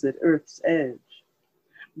toes at Earth's edge.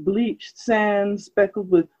 Bleached sand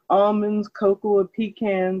speckled with almonds, cocoa, or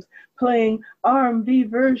pecans, playing R&B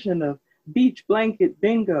version of beach blanket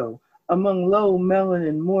bingo among low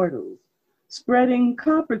melanin mortals, spreading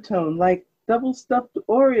copper tone like double stuffed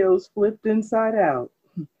Oreos flipped inside out.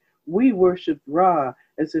 We worshipped Ra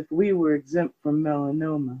as if we were exempt from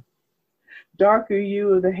melanoma. Darker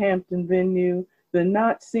hue of the Hampton venue, the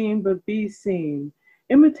not seen but be seen,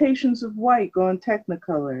 imitations of white gone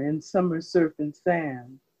technicolor in summer surf and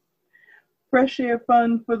sand. Fresh air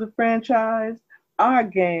fun for the franchise, our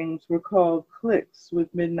gangs were called cliques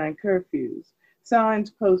with midnight curfews. Signs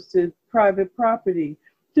posted private property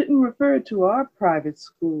didn't refer to our private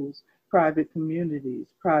schools, private communities,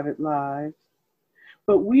 private lives.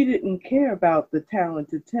 But we didn't care about the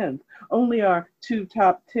talented 10th, only our two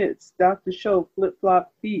top tits, Dr. Show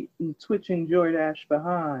flip-flop feet and twitching Jordache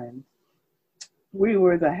behind. We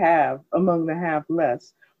were the have among the have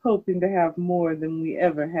less, hoping to have more than we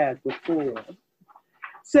ever had before.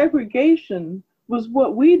 Segregation was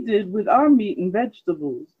what we did with our meat and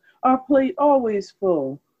vegetables, our plate always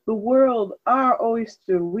full, the world our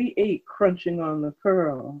oyster we ate crunching on the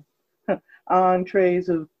pearl. Entrees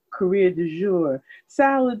of career du jour,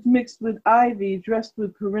 salads mixed with ivy dressed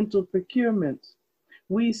with parental procurements.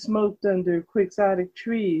 We smoked under quixotic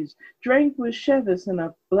trees, drank with Chevis and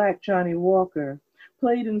a black Johnny Walker,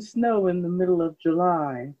 played in snow in the middle of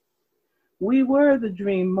July. We were the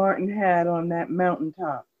dream Martin had on that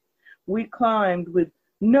mountaintop. We climbed with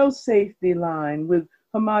no safety line, with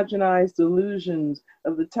homogenized illusions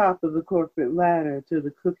of the top of the corporate ladder to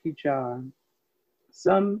the cookie jar.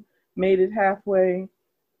 Some made it halfway,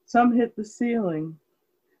 some hit the ceiling,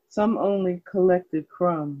 some only collected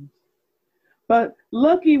crumbs. But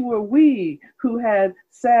lucky were we who had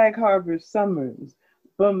Sag Harbor summers,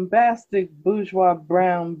 bombastic bourgeois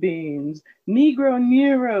brown beans, Negro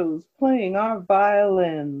Neros playing our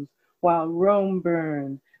violins while Rome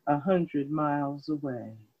burned 100 miles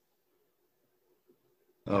away.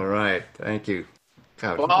 All right, thank you.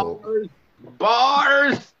 God, bars,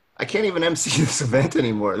 bars. I can't even MC this event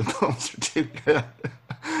anymore. The poems are too good.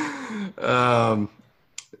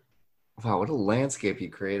 Wow, what a landscape you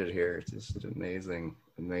created here. It's just an amazing,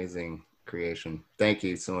 amazing creation. Thank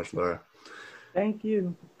you so much, Laura. Thank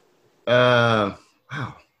you. Wow.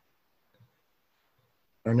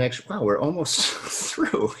 Our next, wow, we're almost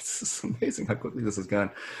through. It's just amazing how quickly this has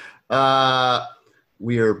gone.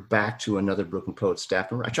 We are back to another Brooklyn Poets staff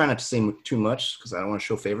member. I try not to say too much because I don't want to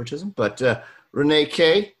show favoritism, but Renee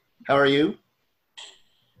K., how are you?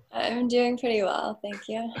 I'm doing pretty well, thank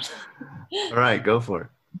you. All right, go for it.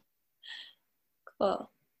 Cool.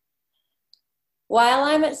 While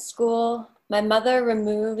I'm at school, my mother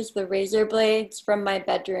removes the razor blades from my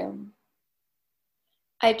bedroom.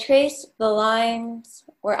 I trace the lines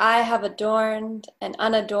where I have adorned and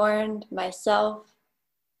unadorned myself.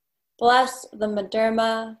 Bless the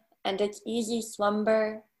Maderma and its easy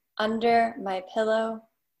slumber under my pillow.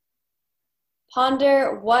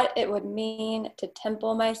 Ponder what it would mean to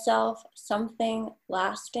temple myself something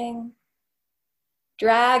lasting.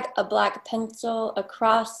 Drag a black pencil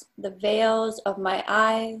across the veils of my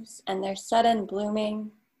eyes and their sudden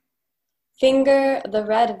blooming. Finger the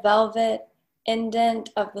red velvet indent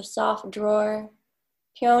of the soft drawer,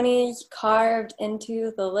 peonies carved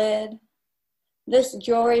into the lid. This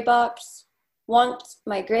jewelry box, once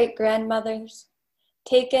my great-grandmother's,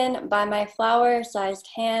 taken by my flower-sized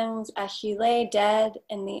hands as she lay dead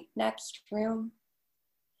in the next room.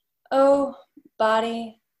 Oh,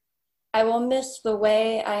 body, I will miss the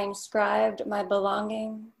way I inscribed my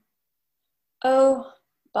belonging. Oh,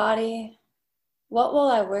 body, what will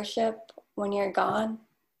I worship when you're gone?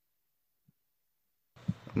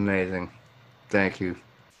 Amazing. Thank you.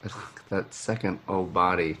 That second, oh,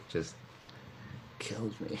 body, just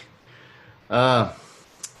kills me.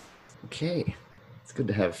 Okay. It's good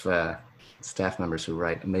to have staff members who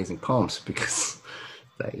write amazing poems because,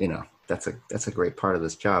 you know, that's a great part of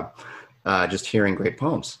this job. Just hearing great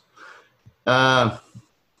poems.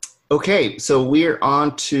 Okay, so we're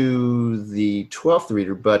on to the 12th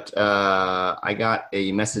reader, but I got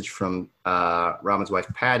a message from Robin's wife,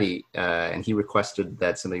 Patty, and he requested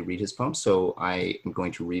that somebody read his poem. So I am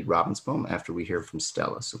going to read Robin's poem after we hear from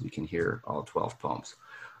Stella, so we can hear all 12 poems.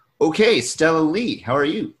 Okay, Stella Lee, how are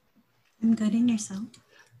you? I'm good, and yourself?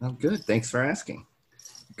 I'm good, thanks for asking.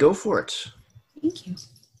 Go for it. Thank you.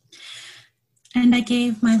 And I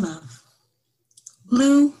gave my love.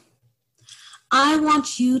 Blue, I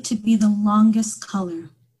want you to be the longest color,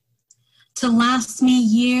 to last me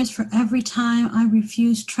years for every time I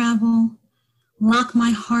refuse travel, lock my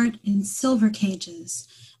heart in silver cages,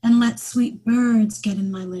 and let sweet birds get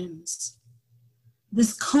in my limbs.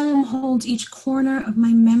 This comb holds each corner of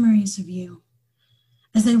my memories of you.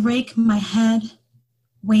 As I rake my head,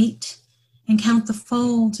 wait, and count the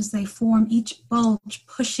folds as they form each bulge,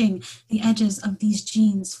 pushing the edges of these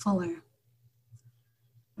jeans fuller.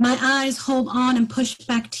 My eyes hold on and push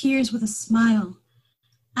back tears with a smile,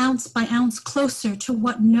 ounce by ounce closer to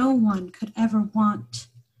what no one could ever want.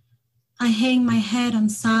 I hang my head on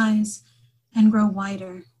sighs and grow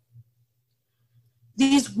wider.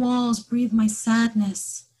 These walls breathe my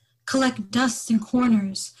sadness, collect dust in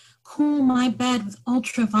corners, cool my bed with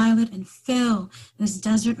ultraviolet, and fill this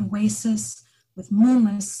desert oasis with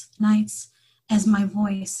moonless nights as my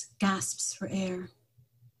voice gasps for air.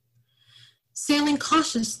 Sailing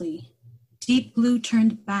cautiously, deep blue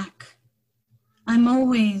turned back. I'm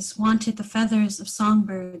always wanted the feathers of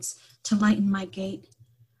songbirds to lighten my gait,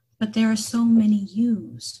 but there are so many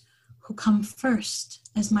yous who come first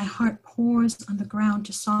as my heart pours on the ground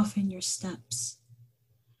to soften your steps.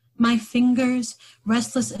 My fingers,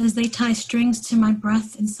 restless as they tie strings to my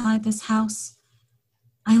breath inside this house,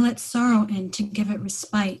 I let sorrow in to give it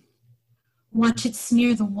respite. Watch it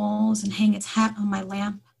smear the walls and hang its hat on my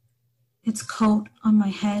lamp, its coat on my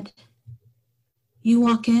head. You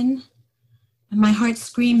walk in, and my heart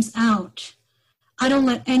screams out. I don't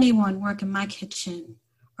let anyone work in my kitchen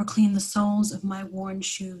or clean the soles of my worn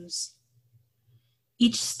shoes.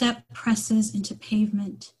 Each step presses into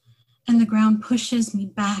pavement, and the ground pushes me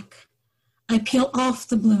back. I peel off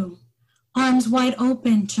the blue, arms wide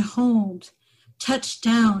open to hold, touch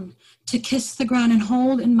down to kiss the ground and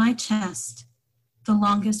hold in my chest the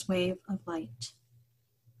longest wave of light.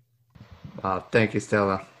 Wow, thank you,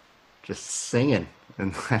 Stella. Just singing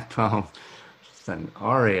in that poem. Just an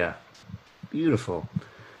aria. Beautiful.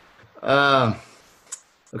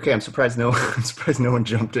 Okay, I'm surprised no one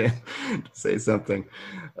jumped in to say something.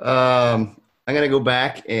 I'm gonna go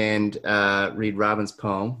back and read Robin's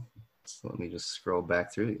poem. So let me just scroll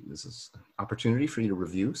back through. This is an opportunity for you to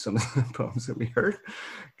review some of the poems that we heard,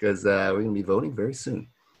 because we're gonna be voting very soon.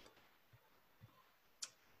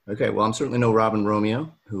 Okay, well, I'm certainly no Robin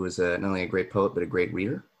Romeo, who is not only a great poet, but a great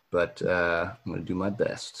reader, but I'm gonna do my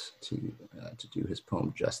best to do his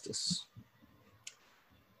poem justice.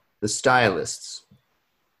 The Stylists.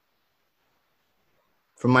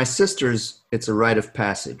 For my sisters, it's a rite of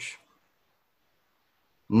passage.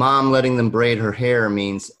 Mom letting them braid her hair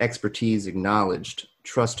means expertise acknowledged,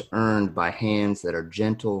 trust earned by hands that are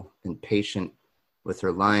gentle and patient, with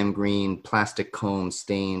her lime green plastic comb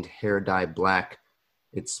stained hair dye black,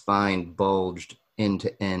 its spine bulged end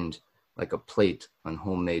to end like a plate on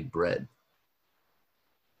homemade bread.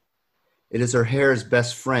 It is her hair's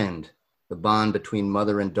best friend, the bond between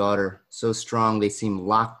mother and daughter, so strong they seem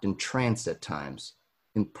locked in trance at times,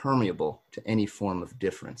 impermeable to any form of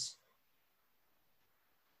difference.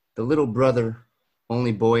 The little brother,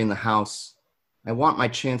 only boy in the house, I want my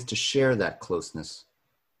chance to share that closeness.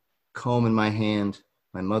 Comb in my hand,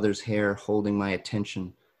 my mother's hair holding my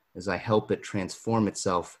attention as I help it transform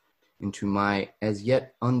itself into my as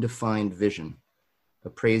yet undefined vision,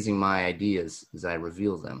 appraising my ideas as I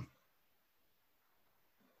reveal them.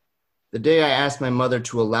 The day I asked my mother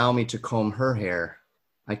to allow me to comb her hair,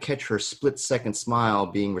 I catch her split-second smile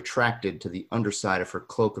being retracted to the underside of her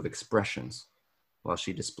cloak of expressions, while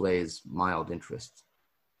she displays mild interest.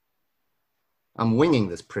 I'm winging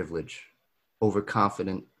this privilege,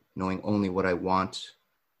 overconfident, knowing only what I want.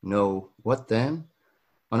 No, what then?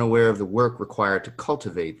 Unaware of the work required to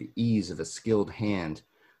cultivate the ease of a skilled hand.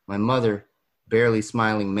 My mother, barely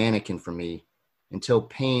smiling mannequin for me, until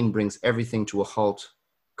pain brings everything to a halt.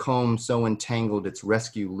 Comb so entangled its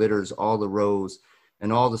rescue litters all the rows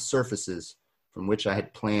and all the surfaces from which I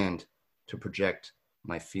had planned to project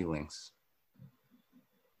my feelings.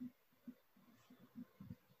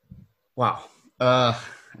 Wow,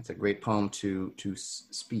 that's a great poem to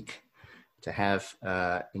speak, to have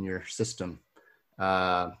in your system.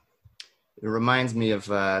 It reminds me of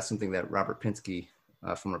something that Robert Pinsky,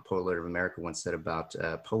 former Poet Laureate of America, once said about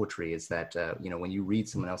poetry, is that when you read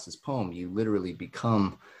someone else's poem, you literally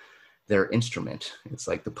become their instrument. It's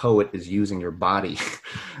like the poet is using your body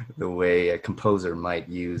the way a composer might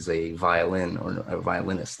use a violin or a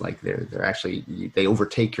violinist. Like they're actually, they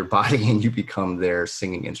overtake your body and you become their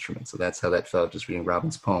singing instrument. So that's how that felt just reading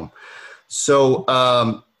Robin's poem. So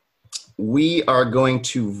we are going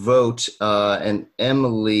to vote, and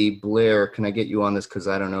Emily Blair, can I get you on this? Because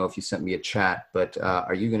I don't know if you sent me a chat, but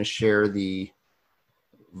are you going to share the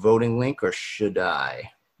voting link or should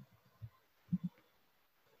I?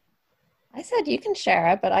 I said you can share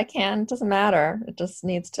it, but I can. It doesn't matter. It just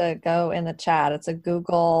needs to go in the chat. It's a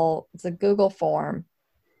Google form.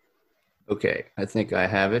 Okay, I think I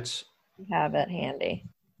have it. You have it handy.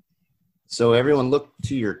 So everyone look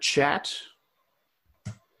to your chat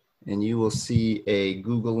and you will see a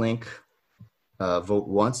Google link. Vote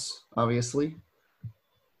once, obviously.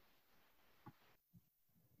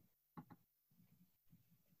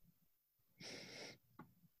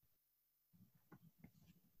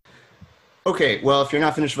 Okay, well, if you're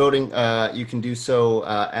not finished voting, you can do so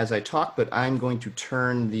as I talk, but I'm going to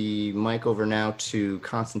turn the mic over now to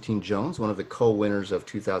Constantine Jones, one of the co-winners of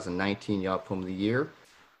 2019 Yacht Poem of the Year.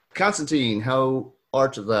 Constantine, how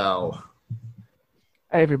art thou?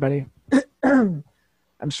 Hi, everybody. I'm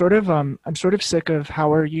sort of sick of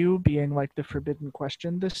how are you being like the forbidden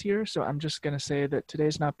question this year, so I'm just going to say that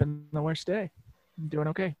today's not been the worst day. I'm doing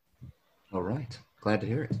okay. All right. Glad to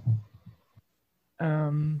hear it.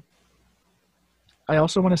 I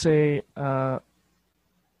also want to say I'm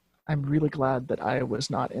really glad that I was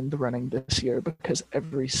not in the running this year because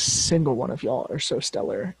every single one of y'all are so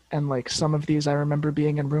stellar. And like some of these I remember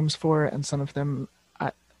being in rooms for, and some of them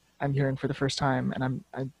I'm hearing for the first time, and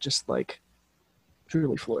I'm just like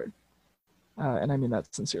truly floored. And I mean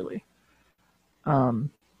that sincerely.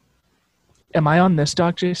 Am I on this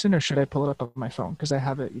doc, Jason, or should I pull it up on my phone? Because I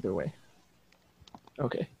have it either way.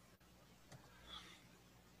 Okay.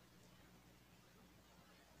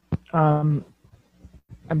 I'm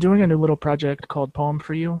doing a new little project called Poem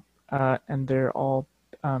for You, and they're all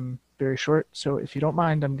very short. So if you don't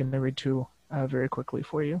mind, I'm going to read two very quickly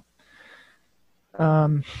for you.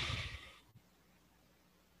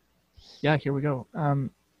 Yeah, here we go.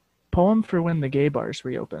 Poem for when the gay bars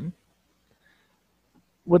reopen.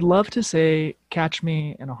 Would love to say, catch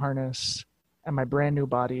me in a harness and my brand new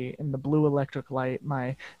body in the blue electric light,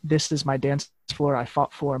 my this is my dance floor I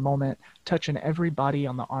fought for a moment, touching every body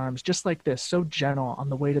on the arms, just like this, so gentle on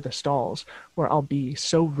the way to the stalls, where I'll be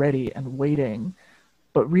so ready and waiting.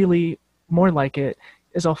 But really, more like it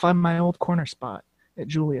is I'll find my old corner spot at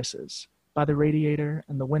Julius's, by the radiator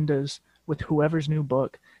and the windows, with whoever's new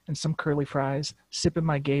book and some curly fries, sipping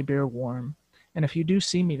my gay beer warm. And if you do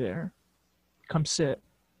see me there, come sit,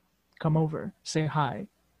 come over, say hi.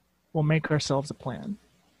 We'll make ourselves a plan.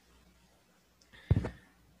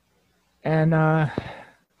 And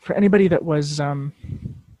for anybody that was at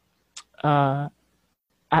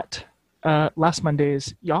last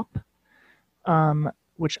Monday's YOP,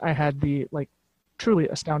 which I had the truly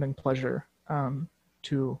astounding pleasure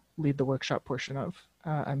to lead the workshop portion of,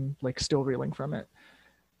 I'm still reeling from it.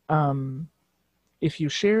 If you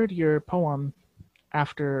shared your poem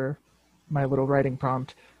after my little writing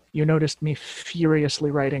prompt, you noticed me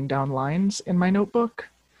furiously writing down lines in my notebook.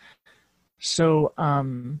 So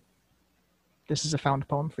this is a found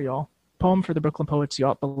poem for y'all. Poem for the Brooklyn Poets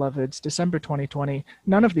Yacht Beloveds, December 2020.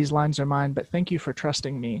 None of these lines are mine, but thank you for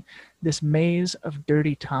trusting me. This maze of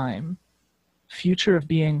dirty time, future of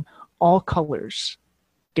being all colors,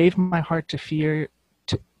 gave my heart to fear,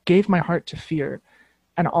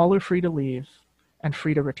 and all are free to leave and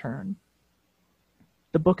free to return.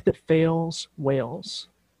 The book that fails wails,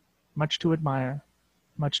 much to admire,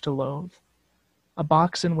 much to loathe. A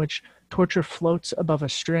box in which torture floats above a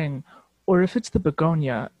string, or if it's the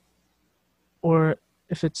begonia,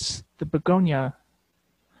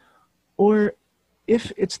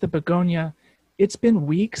 it's been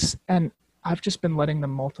weeks and I've just been letting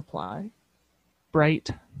them multiply.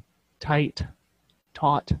 Bright, tight,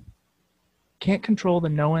 taut. Can't control the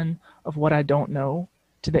knowing of what I don't know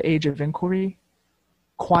to the age of inquiry.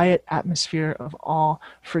 Quiet atmosphere of awe,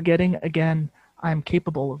 forgetting again I am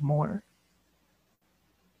capable of more.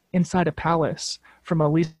 Inside a palace, from a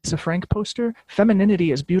Lisa Frank poster,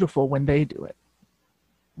 femininity is beautiful when they do it.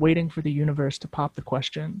 Waiting for the universe to pop the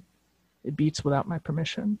question, it beats without my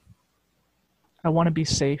permission. I want to be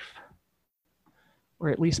safe, or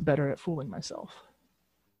at least better at fooling myself.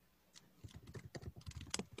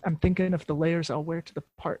 I'm thinking of the layers I'll wear to the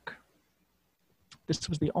park. This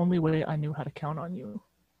was the only way I knew how to count on you.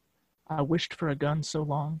 I wished for a gun so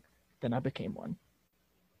long, then I became one.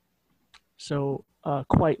 So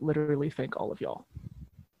quite literally thank all of y'all.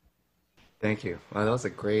 Thank you. Wow, that was a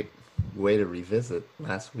great way to revisit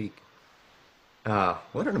last week.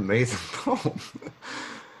 What an amazing poem.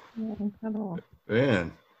 Incredible.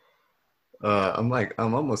 Man. I'm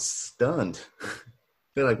almost stunned. I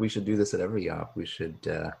feel like we should do this at every YOP. We should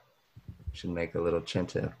make a little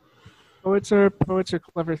cento. Poets are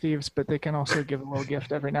clever thieves, but they can also give a little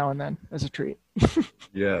gift every now and then as a treat.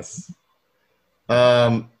 Yes.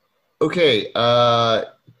 Okay.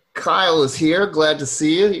 Kyle is here. Glad to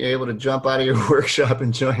see you. You're able to jump out of your workshop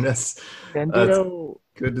and join us. Bandito.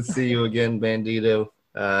 Good to see you again, Bandito.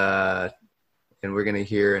 And we're going to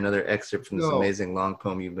hear another excerpt from this amazing long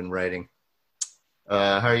poem you've been writing.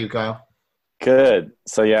 How are you, Kyle? Good.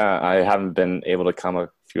 So yeah, I haven't been able to come a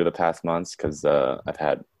few of the past months because I've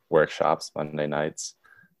had workshops Monday nights.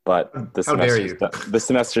 But the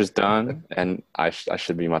semester's done, and I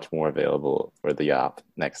should be much more available for the YOP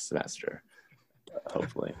next semester,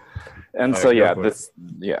 hopefully. And so yeah,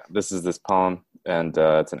 this is this poem, and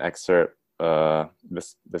it's an excerpt.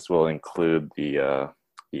 This will include the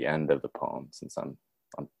end of the poem, since I'm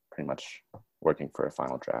pretty much working for a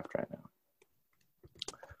final draft right now.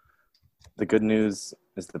 The good news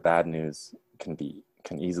is the bad news can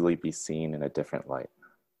easily be seen in a different light.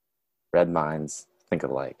 Red minds think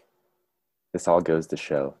alike. This all goes to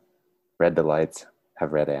show. Red delights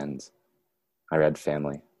have red ends. My red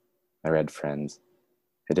family, my red friends.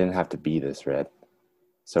 It didn't have to be this red.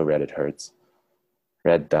 So red it hurts.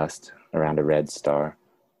 Red dust around a red star.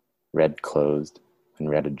 Red closed and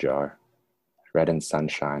red ajar. Red in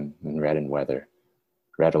sunshine and red in weather.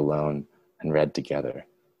 Red alone and red together.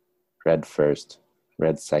 Red first,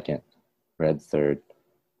 red second, red third.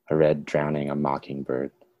 A red drowning a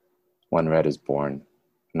mockingbird. One red is born,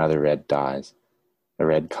 another red dies. A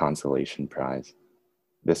red consolation prize.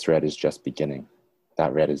 This red is just beginning.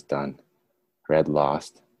 That red is done. Red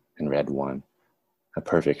lost and red won. A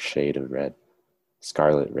perfect shade of red.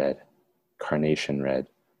 Scarlet red, carnation red,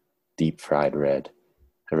 deep fried red.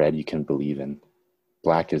 A red you can believe in.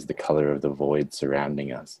 Black is the color of the void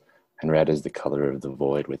surrounding us, and red is the color of the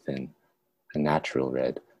void within. A natural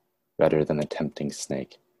red, redder than a tempting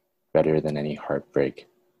snake, redder than any heartbreak.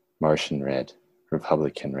 Martian red,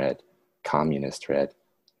 Republican red, communist red,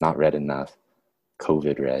 not red enough.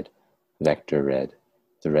 COVID red, vector red,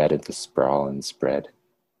 the red of the sprawl and spread.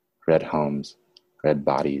 Red homes, red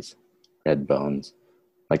bodies, red bones.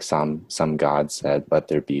 Like some god said, let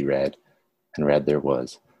there be red, and red there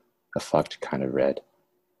was. A fucked kind of red,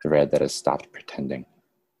 the red that has stopped pretending.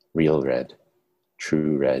 Real red,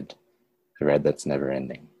 true red, the red that's never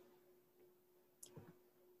ending.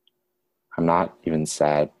 I'm not even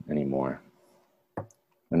sad anymore.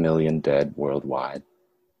 1 million dead worldwide.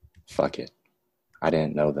 Fuck it. I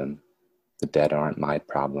didn't know them. The dead aren't my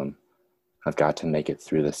problem. I've got to make it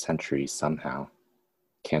through the century somehow.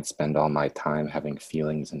 Can't spend all my time having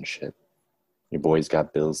feelings and shit. Your boy's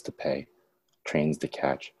got bills to pay, trains to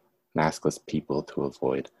catch, maskless people to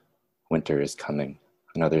avoid. Winter is coming.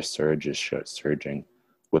 Another surge is surging.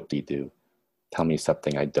 Whoop-de-doo. Tell me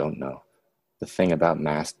something I don't know. The thing about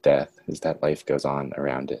mass death is that life goes on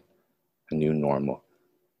around it. A new normal.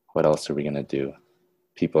 What else are we gonna do?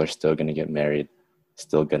 People are still gonna get married,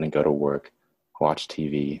 still gonna go to work, watch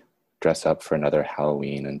TV, dress up for another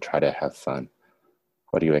Halloween, and try to have fun.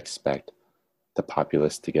 What do you expect? The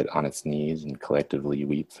populace to get on its knees and collectively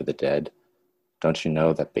weep for the dead? Don't you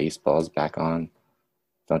know that baseball's back on?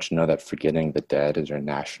 Don't you know that forgetting the dead is our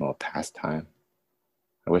national pastime?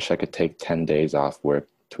 I wish I could take 10 days off work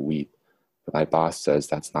to weep, but my boss says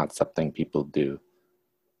that's not something people do.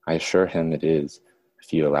 I assure him it is,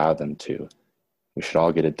 if you allow them to. We should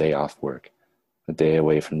all get a day off work, a day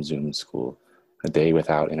away from Zoom school, a day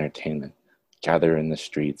without entertainment, gather in the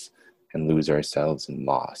streets, and lose ourselves in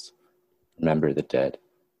loss. Remember the dead,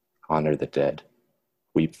 honor the dead,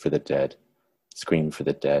 weep for the dead, scream for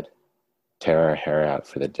the dead, tear our hair out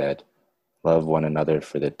for the dead, love one another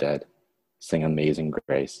for the dead, sing Amazing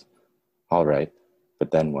Grace. All right,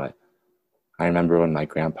 but then what? I remember when my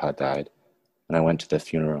grandpa died, and I went to the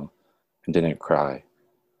funeral and didn't cry.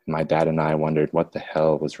 And my dad and I wondered what the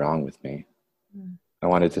hell was wrong with me. I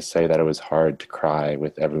wanted to say that it was hard to cry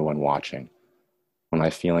with everyone watching. When my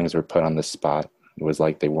feelings were put on the spot, it was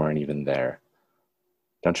like they weren't even there.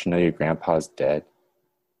 Don't you know your grandpa's dead?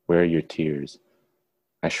 Where are your tears?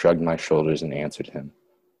 I shrugged my shoulders and answered him.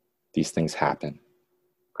 These things happen.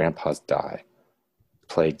 Grandpas die.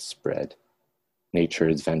 Plagues spread. Nature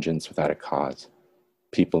is vengeance without a cause.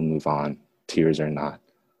 People move on. Tears are not.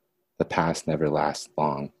 The past never lasts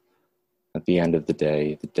long. At the end of the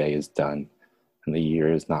day is done, and the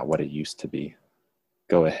year is not what it used to be.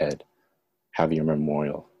 Go ahead. Have your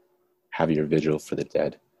memorial. Have your vigil for the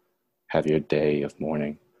dead. Have your day of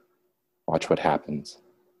mourning. Watch what happens.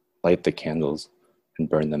 Light the candles and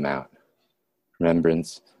burn them out.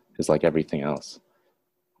 Remembrance is like everything else.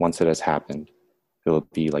 Once it has happened, it will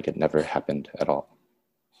be like it never happened at all.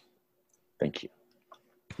 Thank you.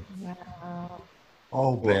 Wow.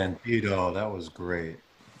 Oh, Bandito, that was great.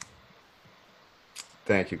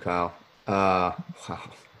 Thank you, Kyle. Wow.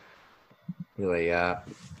 Really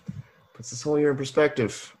puts this whole year in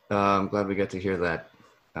perspective. I'm glad we got to hear that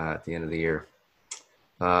at the end of the year.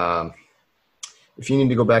 If you need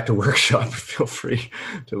to go back to workshop, feel free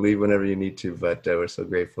to leave whenever you need to, but we're so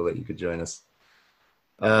grateful that you could join us.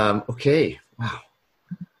 Okay,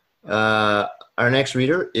 wow. Our next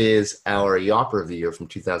reader is our Yopper of the Year from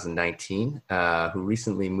 2019, who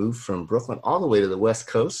recently moved from Brooklyn all the way to the West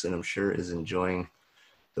Coast, and I'm sure is enjoying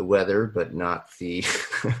the weather, but not the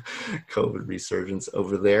COVID resurgence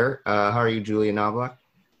over there. How are you, Julia Knobloch?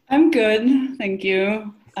 I'm good, thank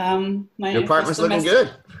you. Your apartment's looking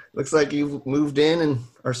good. Looks like you've moved in and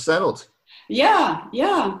are settled. Yeah,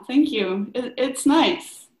 thank you. It's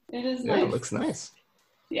nice. It is nice. Yeah, it looks nice.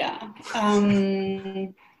 Yeah,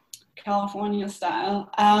 California style.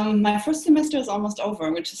 My first semester is almost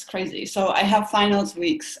over, which is crazy. So I have finals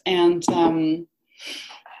weeks, and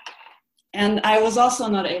I was also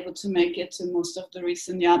not able to make it to most of the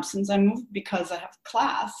recent Yop since I moved because I have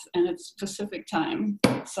class and it's Pacific time.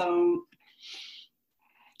 So,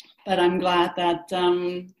 but I'm glad that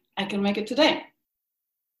I can make it today.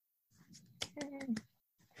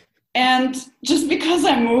 And just because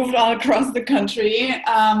I moved all across the country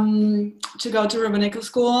to go to rabbinical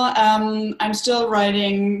school, I'm still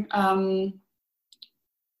writing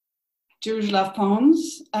Jewish love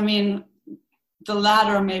poems. I mean, the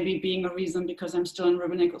latter maybe being a reason because I'm still in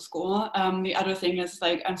rabbinical school. The other thing is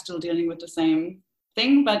like I'm still dealing with the same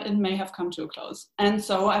thing, but it may have come to a close. And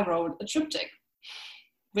so I wrote a triptych,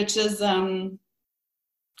 which is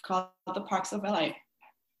called The Parks of LA,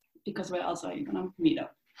 because where else are you gonna meet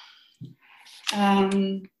up?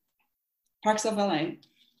 Parks of LA,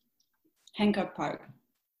 Hancock Park.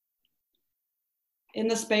 In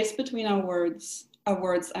the space between our words I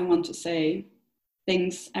want to say,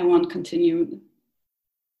 things I want continued.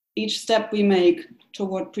 Each step we make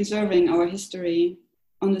toward preserving our history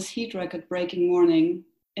on this heat record breaking morning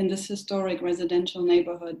in this historic residential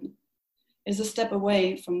neighborhood is a step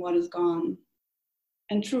away from what is gone.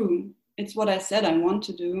 And true, it's what I said I want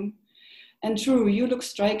to do. And true, you look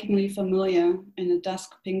strikingly familiar in a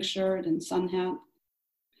dusk pink shirt and sun hat.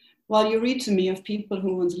 While you read to me of people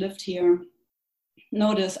who once lived here,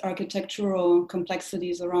 notice architectural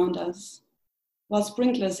complexities around us, while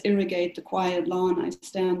sprinklers irrigate the quiet lawn I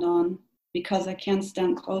stand on because I can't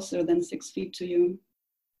stand closer than 6 feet to you,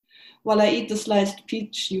 while I eat the sliced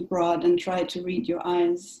peach you brought and try to read your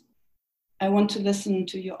eyes, I want to listen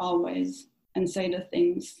to you always and say the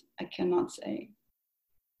things I cannot say.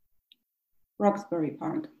 Roxbury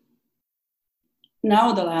Park.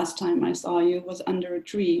 Now the last time I saw you was under a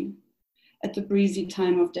tree at the breezy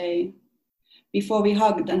time of day, before we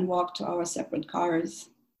hugged and walked to our separate cars.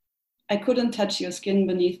 I couldn't touch your skin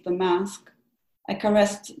beneath the mask. I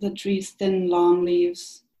caressed the tree's thin, long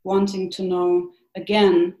leaves, wanting to know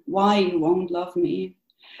again why you won't love me.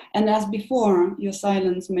 And as before, your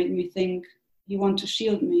silence made me think you want to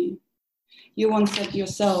shield me. You once said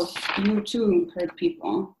yourself, you too hurt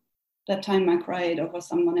people. That time I cried over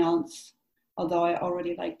someone else, although I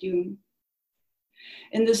already liked you.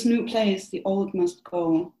 In this new place, the old must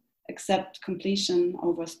go, accept completion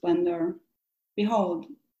over splendor. Behold,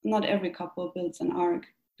 not every couple builds an arc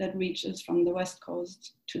that reaches from the West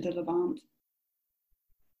Coast to the Levant.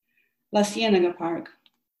 La Cienega Park.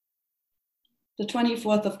 The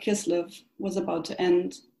 24th of Kislev was about to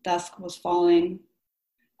end. Dusk was falling.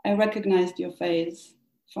 I recognized your face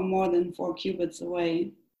from more than 4 cubits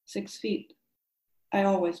away, 6 feet. I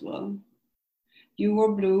always will. You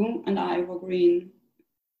were blue and I were green.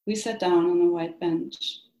 We sat down on a white bench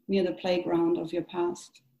near the playground of your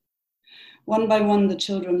past. One by one, the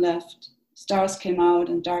children left. Stars came out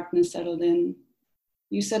and darkness settled in.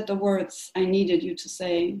 You said the words I needed you to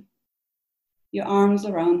say. Your arms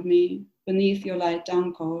around me, beneath your light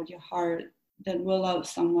downcoat, your heart that will love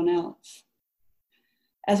someone else.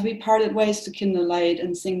 As we parted ways to kindle light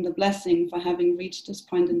and sing the blessing for having reached this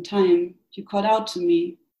point in time, you called out to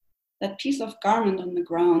me, that piece of garment on the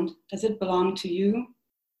ground, does it belong to you?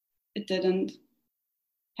 It didn't.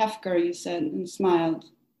 Hefker, you said, and smiled.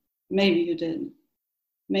 Maybe you did.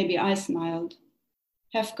 Maybe I smiled.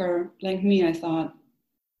 Hefker, like me, I thought.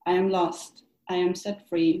 I am lost. I am set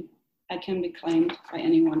free. I can be claimed by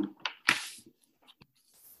anyone.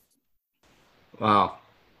 Wow.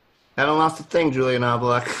 Haven't lost a thing, Julia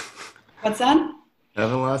Knobloch. What's that?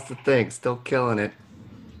 Haven't lost a thing. Still killing it.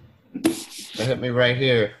 That hit me right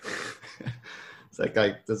here. It's like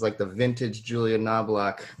there's like the vintage Julia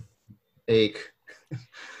Knobloch ache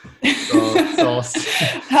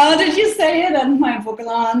How did you say it at my book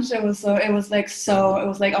launch? It was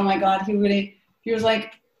like, oh my God, he was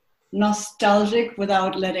like nostalgic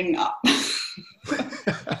without letting up.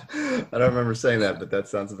 I don't remember saying that, but that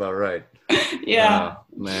sounds about right. Yeah.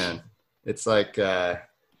 Man, it's like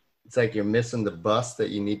you're missing the bus that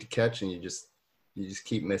you need to catch, and you just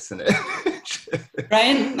keep missing it.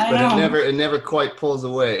 Right? I But know. it never quite pulls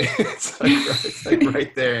away. It's like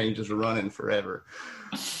right there, and you're just running forever.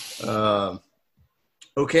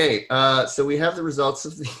 Okay, so we have the results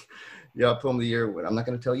of the Yacht Poem of the Year. I'm not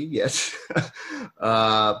going to tell you yet,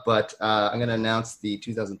 but I'm going to announce the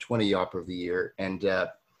 2020 Yacht of the Year, and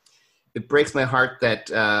it breaks my heart that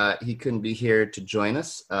he couldn't be here to join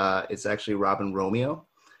us. It's actually Robin Romeo,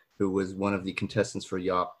 who was one of the contestants for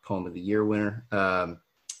Yacht Poem of the Year winner.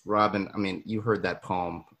 Robin, I mean, you heard that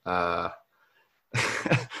poem. I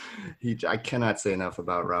cannot say enough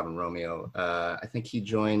about Robin Romeo. I think he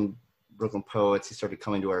joined Brooklyn Poets. He started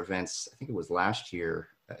coming to our events, I think it was last year,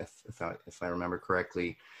 if I remember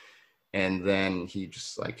correctly. And then he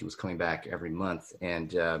was coming back every month.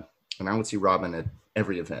 And I would see Robin at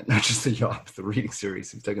every event, not just the reading series.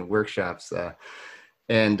 He was taking workshops.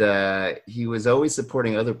 And he was always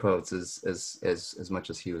supporting other poets as much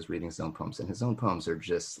as he was reading his own poems. And his own poems are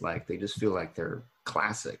just like, they just feel like they're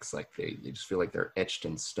classics. Like they just feel like they're etched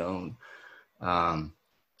in stone.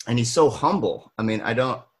 And he's so humble. I mean,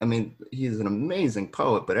 he's an amazing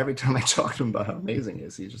poet, but every time I talk to him about how amazing he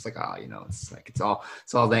is, he's just like, it's all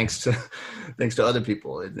thanks to other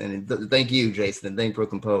people. And thank you, Jason, and thank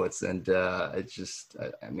Brooklyn Poets. And it's just,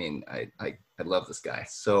 I love this guy.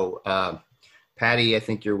 So, Patty, I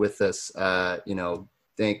think you're with us.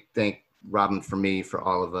 Thank Robin for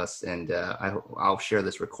all of us, and I'll share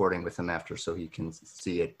this recording with him after so he can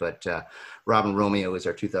see it. But Robin Romeo is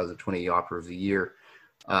our 2020 Yopper of the Year.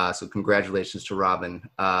 So congratulations to Robin.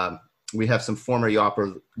 We have some former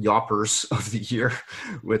Yoppers of the Year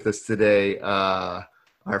with us today.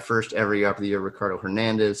 Our first ever Yopper of the Year, Ricardo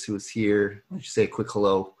Hernandez, who is here. Why don't you say a quick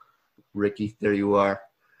hello, Ricky? There you are.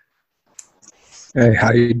 Hey,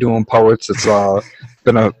 how you doing, poets? It's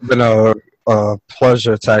been a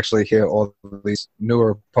pleasure to actually hear all these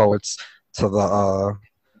newer poets to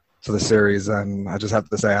the series, and I just have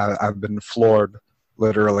to say I've been floored,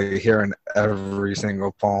 literally hearing every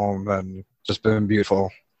single poem, and just been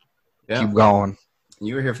beautiful. Yeah. Keep going.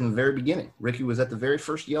 You were here from the very beginning. Ricky was at the very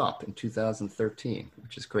first Yop in 2013,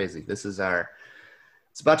 which is crazy.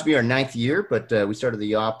 It's about to be our 9th year, but we started the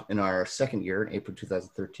Yop in our 2nd year in April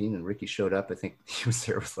 2013, and Ricky showed up. I think he was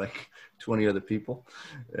there with like 20 other people,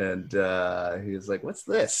 and he was like, "What's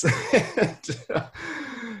this?"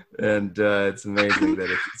 and it's amazing that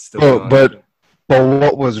it's still going. But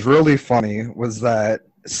what was really funny was that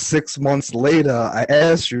 6 months later, I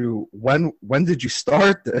asked you, when did you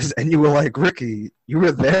start this? And you were like, Ricky, you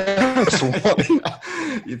were there.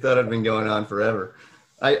 You thought it'd been going on forever.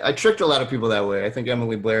 I tricked a lot of people that way. I think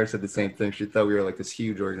Emily Blair said the same thing. She thought we were like this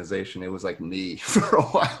huge organization. It was like me for a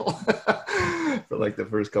while. For like the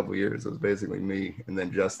first couple of years, it was basically me and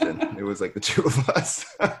then Justin. It was like the two of us.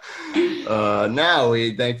 Now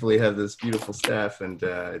we thankfully have this beautiful staff, and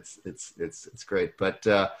it's great. But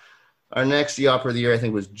our next Yopper of the Year, I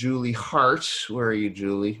think, was Julie Hart. Where are you,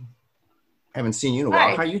 Julie? I haven't seen you in a while.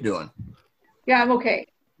 Hi. How are you doing? Yeah, I'm okay.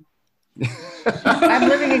 I'm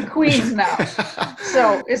living in Queens now,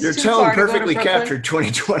 so it's Your too tone far to go to perfectly Brooklyn. captured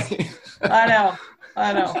 2020. I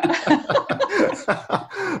know.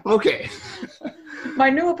 Okay. My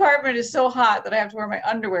new apartment is so hot that I have to wear my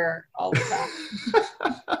underwear all the time.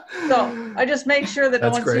 So I just make sure that no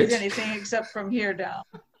That's one great. sees anything except from here down,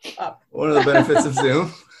 up. One of the benefits of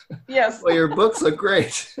Zoom. Yes. Well, your books look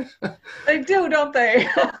great. They do, don't they?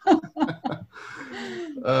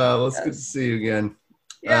 Well, it's good to see you again.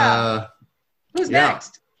 Yeah. Who's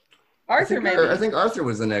next? Arthur, maybe. I think Arthur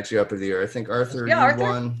was the next Yopper of the Year. I think Arthur, Yeah,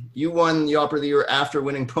 Arthur. You won Yopper of the Year after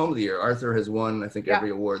winning Poem of the Year. Arthur has won, I think, Yeah.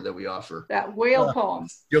 every award that we offer. That whale poem.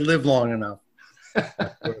 You live long enough,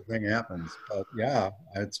 that sort of thing happens. But yeah,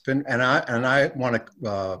 it's been, and I want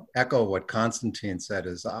to echo what Constantine said.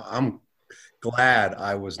 Is I'm glad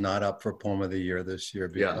I was not up for Poem of the Year this year,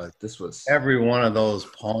 because this was every one of those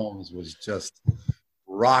poems was just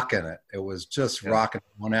rocking it. It was just rocking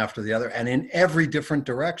one after the other, and in every different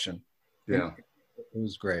direction. Yeah, it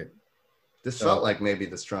was great. This So- felt like maybe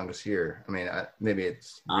the strongest year. I mean, maybe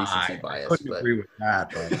it's recency I bias, couldn't but agree with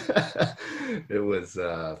that. But it was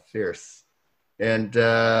fierce. And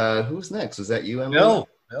who's next? Was that you, Emily?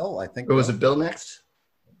 Bill, I think. Or was it Bill next?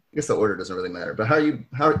 I guess the order doesn't really matter. But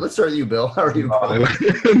let's start with you, Bill. How are you?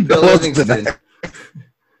 Bill Livingston.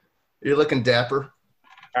 You're looking dapper.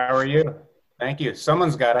 How are you? Thank you.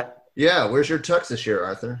 Someone's gotta. Yeah, where's your tux this year,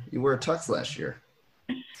 Arthur? You wore a tux last year.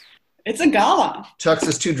 It's a gala. Tux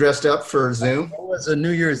is too dressed up for Zoom. It was a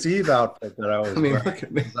New Year's Eve outfit that I was I mean, wearing. look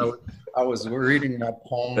at me. I was reading that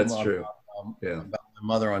poem That's true. about my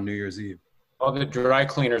mother on New Year's Eve. All the dry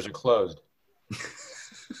cleaners are closed.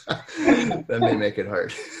 That may make it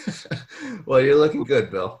hard. Well, you're looking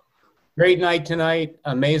good, Bill. Great night tonight.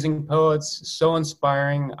 Amazing poets. So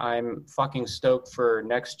inspiring. I'm fucking stoked for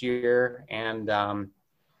next year, and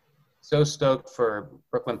so stoked for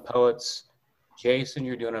Brooklyn Poets. Jason,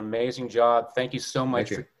 you're doing an amazing job. Thank you so much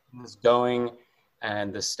for getting this going,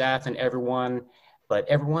 and the staff and everyone. But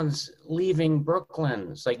everyone's leaving Brooklyn.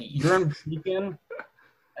 It's like you're in Beacon.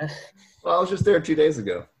 Well, I was just there 2 days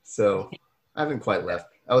ago, so I haven't quite left.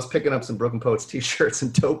 I was picking up some Brooklyn Poets t-shirts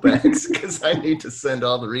and tote bags because I need to send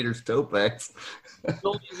all the readers tote bags.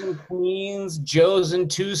 Phillies and Queens, Joe's in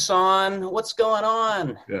Tucson. What's going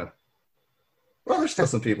on? Yeah. Well, there's still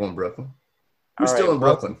some people in Brooklyn. All Who's still right, in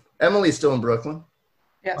well- Brooklyn? Emily's still in Brooklyn.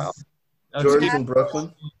 Yes. George's in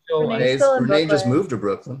Brooklyn. Renee's still in Renee just Brooklyn. moved to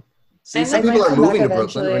Brooklyn. See, I some might people are come moving back to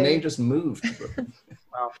Brooklyn. eventually. Renee just moved to Brooklyn.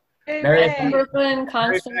 Mary's in Brooklyn.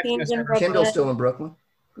 Constantine's in Brooklyn. Kendall's still in Brooklyn.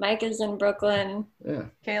 Mike is in Brooklyn. Yeah.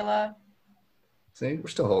 Kayla. See, we're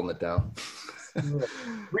still holding it down.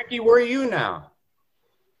 Ricky, where are you now?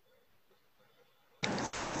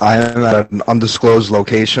 I am at an undisclosed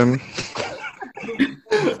location.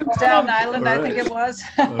 Staten Island, I think it was.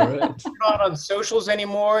 All right. You're not on socials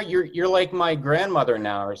anymore. You're like my grandmother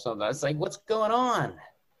now or something. It's like, what's going on?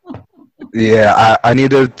 Yeah, I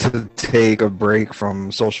needed to take a break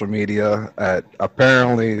from social media at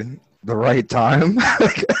apparently the right time.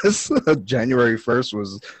 I guess January 1st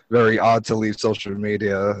was very odd to leave social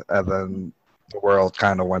media, and then the world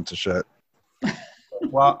kind of went to shit.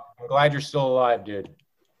 Well, I'm glad you're still alive, dude.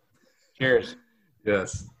 Cheers.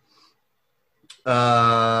 Yes.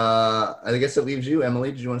 I guess it leaves you,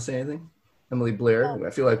 Emily. Did you want to say anything? Emily Blair. I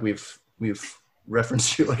feel like we've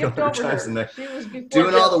referenced you like 100 times tonight.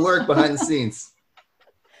 Doing all the work behind the scenes.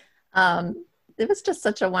 It was just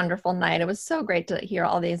such a wonderful night. It was so great to hear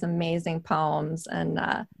all these amazing poems, and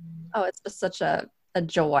it's just such a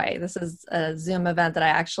joy. This is a Zoom event that I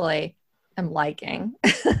actually am liking.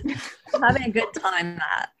 I'm having a good time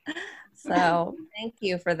at. So thank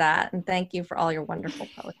you for that, and thank you for all your wonderful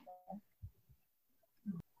poetry.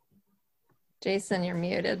 Jason, you're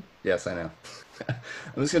muted. Yes, I know.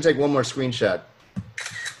 I'm just going to take one more screenshot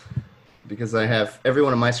because I have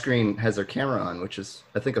everyone on my screen has their camera on, which is,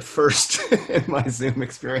 I think, a first in my Zoom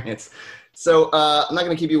experience. So I'm not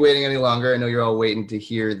going to keep you waiting any longer. I know you're all waiting to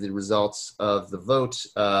hear the results of the vote.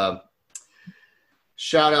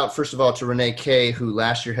 Shout out, first of all, to Renee K., who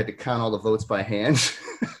last year had to count all the votes by hand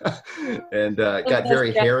and got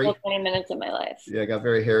very hairy. 20 minutes of my life. Yeah, it got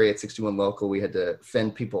very hairy at 61 Local. We had to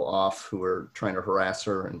fend people off who were trying to harass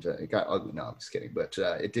her, and it got ugly. No, I'm just kidding. But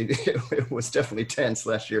it was definitely tense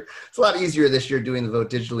last year. It's a lot easier this year doing the vote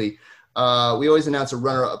digitally. We always announce a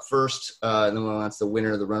runner-up first, and then we'll announce the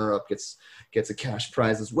winner. The runner-up gets a cash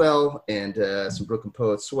prize as well, and some Brooklyn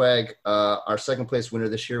Poets swag. Our second place winner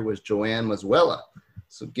this year was Joanne Mazuela.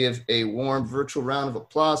 So give a warm virtual round of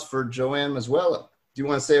applause for Joanne Mazuela. Do you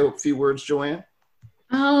want to say a few words, Joanne?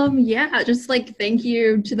 Yeah, just like thank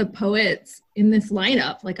you to the poets in this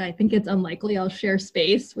lineup. Like, I think it's unlikely I'll share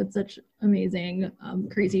space with such amazing,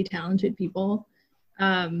 crazy, talented people.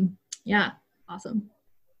 Yeah, awesome.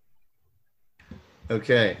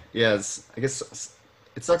 Okay, yes, I guess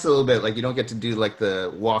it sucks a little bit. Like, you don't get to do like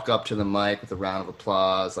the walk up to the mic with a round of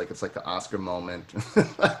applause. Like, it's like the Oscar moment.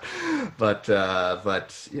 but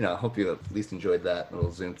you know, hope you at least enjoyed that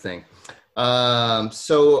little Zoom thing.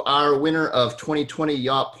 So our winner of 2020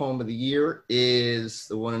 Yacht Poem of the Year is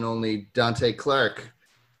the one and only Dante Clark.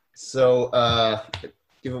 So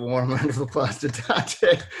give a warm round of applause to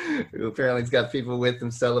Dante, who apparently has got people with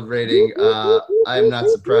him celebrating. I'm not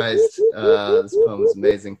surprised. This poem is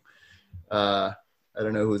amazing. I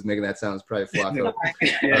don't know who was making that sound. It's probably Flacco.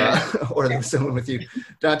 Or there was someone with you.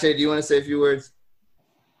 Dante, do you want to say a few words?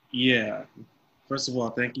 Yeah. First of all,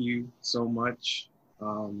 thank you so much.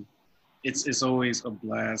 It's always a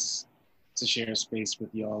blast to share space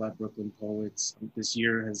with y'all at Brooklyn Poets. This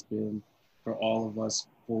year has been, for all of us,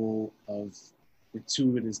 full of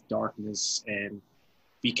gratuitous darkness, and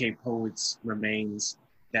BK Poets remains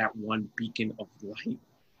that one beacon of light,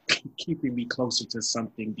 keeping me closer to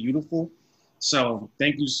something beautiful. So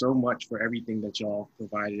thank you so much for everything that y'all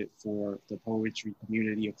provided for the poetry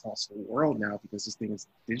community across the world now, because this thing is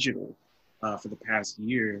digital for the past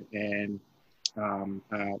year. And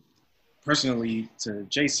personally, to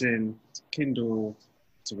Jason, to Kendall,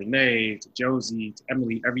 to Renee, to Josie, to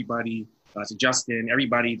Emily, everybody, to Justin,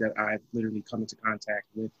 everybody that I've literally come into contact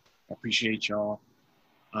with. I appreciate y'all.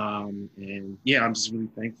 And yeah, I'm just really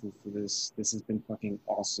thankful for this. This has been fucking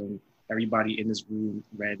awesome. Everybody in this room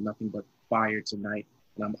read nothing but fire tonight,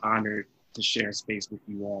 and I'm honored to share space with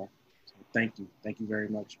you all. So thank you. Thank you very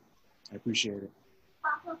much. I appreciate it.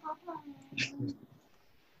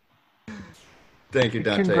 Thank you,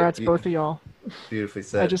 Dante. Congrats, both of y'all. Beautifully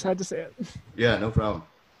said. I just had to say it. Yeah, no problem.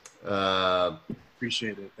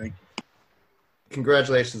 Appreciate it. Thank you.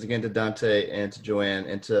 Congratulations again to Dante and to Joanne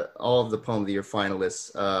and to all of the Poem of the Year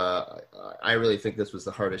finalists. I really think this was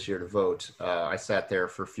the hardest year to vote. I sat there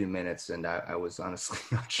for a few minutes and I was honestly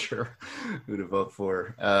not sure who to vote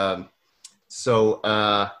for. So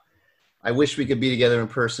I wish we could be together in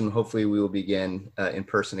person. Hopefully we will begin in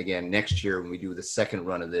person again next year when we do the second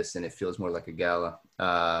run of this and it feels more like a gala.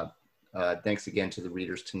 Thanks again to the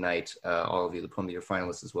readers tonight, all of you, the Poem of the Year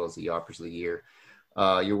finalists, as well as the Yappers of the Year.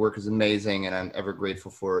 Your work is amazing, and I'm ever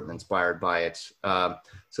grateful for it and inspired by it.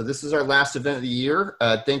 So this is our last event of the year.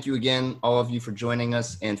 Thank you again, all of you, for joining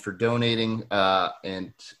us and for donating.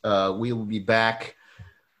 And we will be back.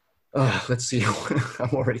 Let's see.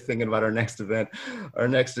 I'm already thinking about our next event. Our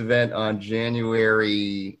next event on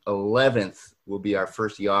January 11th will be our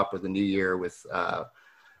first Yawp of the new year with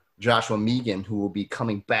Joshua Megan, who will be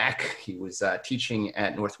coming back. He was teaching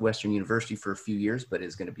at Northwestern University for a few years, but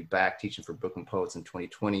is going to be back teaching for Brooklyn Poets in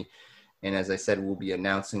 2020. And as I said, we'll be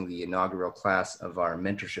announcing the inaugural class of our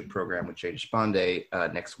mentorship program with Jay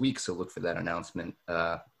Deshpande next week. So look for that announcement.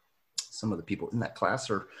 Some of the people in that class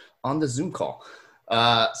are on the Zoom call.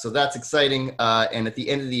 So that's exciting. And at the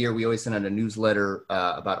end of the year, we always send out a newsletter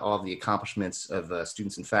about all of the accomplishments of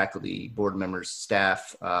students and faculty, board members,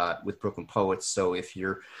 staff with Brooklyn Poets. So if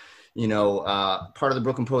you're part of the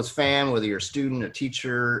Brooklyn Poets fam, whether you're a student, a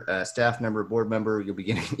teacher, a staff member, board member, you'll be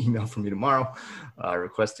getting an email from me tomorrow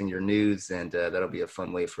requesting your news, and that'll be a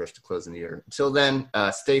fun way for us to close in the year. Until then,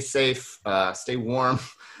 stay safe, stay warm,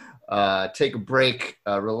 take a break,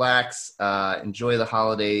 relax, enjoy the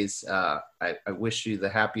holidays. I wish you the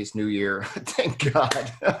happiest new year. Thank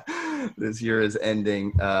God this year is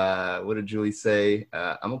ending. What did Julie say?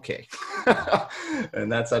 I'm okay.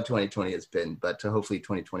 And that's how 2020 has been, but hopefully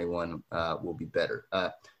 2021 will be better.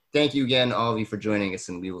 Thank you again, all of you, for joining us,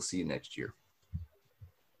 and we will see you next year.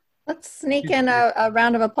 Let's sneak in a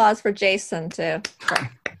round of applause for Jason, too.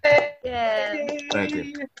 Yeah. Thank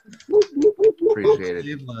you. Appreciate it.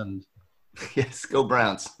 Cleveland. Yes, go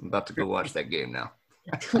Browns. I'm about to go watch that game now.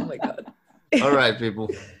 Oh, my God. All right, people.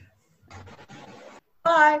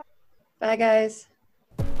 Bye. Bye, guys.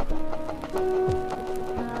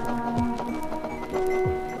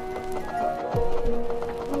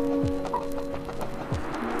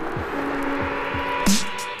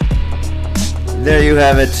 There you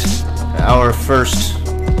have it, our first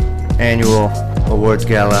annual awards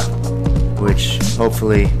gala, which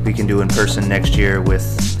hopefully we can do in person next year with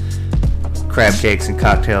crab cakes and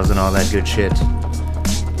cocktails and all that good shit.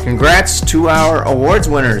 Congrats to our awards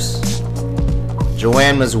winners.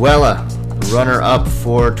 Joanne Mazuela, runner-up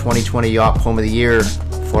for 2020 Yawp Poem of the Year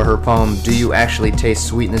for her poem, Do You Actually Taste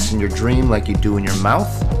Sweetness in Your Dream Like You Do in Your Mouth?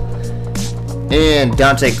 And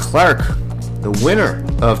Dante Clark, the winner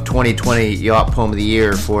of 2020 Yawp Poem of the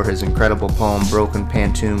Year for his incredible poem, Broken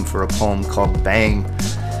Pantoum, for a poem called Bang,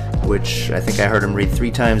 which I think I heard him read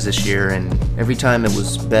 3 times this year, and every time it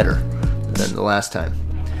was better than the last time.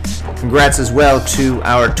 Congrats as well to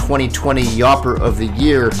our 2020 Yawper of the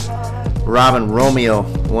Year, Robin Romeo,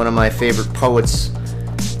 one of my favorite poets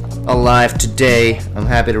alive today. I'm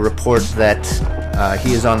happy to report that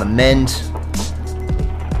he is on the mend.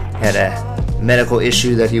 Had a medical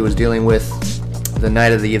issue that he was dealing with the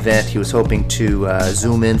night of the event. He was hoping to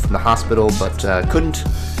Zoom in from the hospital, but couldn't.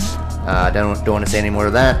 Don't want to say any more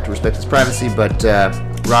of that to respect his privacy, but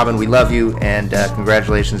Robin, we love you, and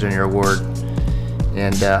congratulations on your award.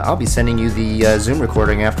 And I'll be sending you the Zoom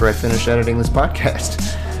recording after I finish editing this podcast.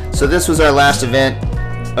 So this was our last event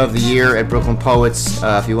of the year at Brooklyn Poets.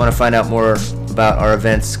 If you want to find out more about our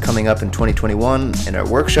events coming up in 2021 and our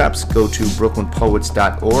workshops, go to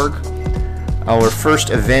brooklynpoets.org. Our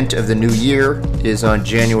first event of the new year is on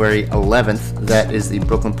January 11th. That is the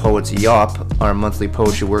Brooklyn Poets Yawp, our monthly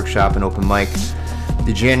poetry workshop and open mic.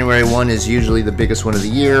 The January one is usually the biggest one of the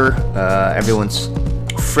year. Everyone's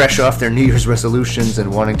fresh off their New Year's resolutions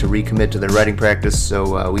and wanting to recommit to their writing practice,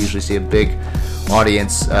 so we usually see a big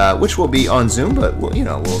audience, which will be on Zoom, but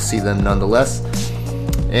we'll see them nonetheless.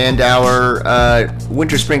 And our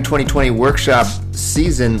Winter Spring 2020 workshop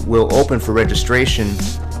season will open for registration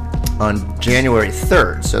on January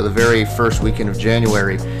 3rd, so the very first weekend of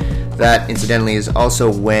January. That, incidentally, is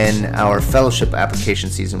also when our fellowship application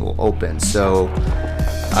season will open. So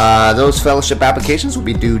those fellowship applications will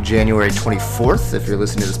be due January 24th. If you're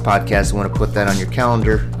listening to this podcast and want to put that on your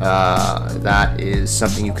calendar, that is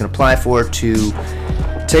something you can apply for to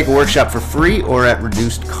take a workshop for free or at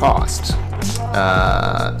reduced cost.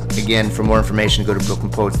 Again, for more information, go to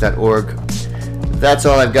brooklynpoets.org. That's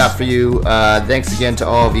all I've got for you. Thanks again to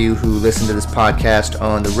all of you who listen to this podcast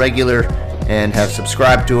on the regular and have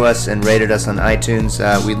subscribed to us and rated us on iTunes.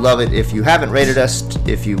 We'd love it if you haven't rated us.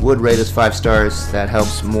 If you would rate us 5 stars, that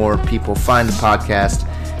helps more people find the podcast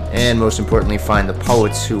and, most importantly, find the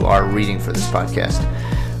poets who are reading for this podcast.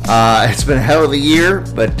 It's been a hell of a year,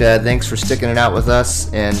 but thanks for sticking it out with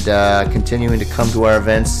us and continuing to come to our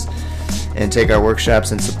events and take our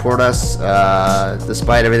workshops and support us.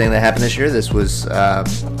 Despite everything that happened this year, this was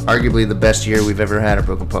arguably the best year we've ever had at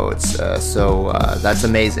Brooklyn Poets. So that's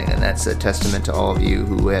amazing, and that's a testament to all of you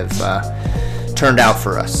who have turned out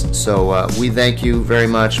for us. So we thank you very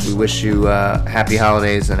much. We wish you happy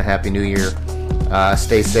holidays and a happy new year.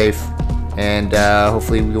 Stay safe, and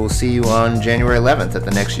hopefully we will see you on January 11th at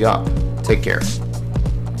the next Yawp. Take care.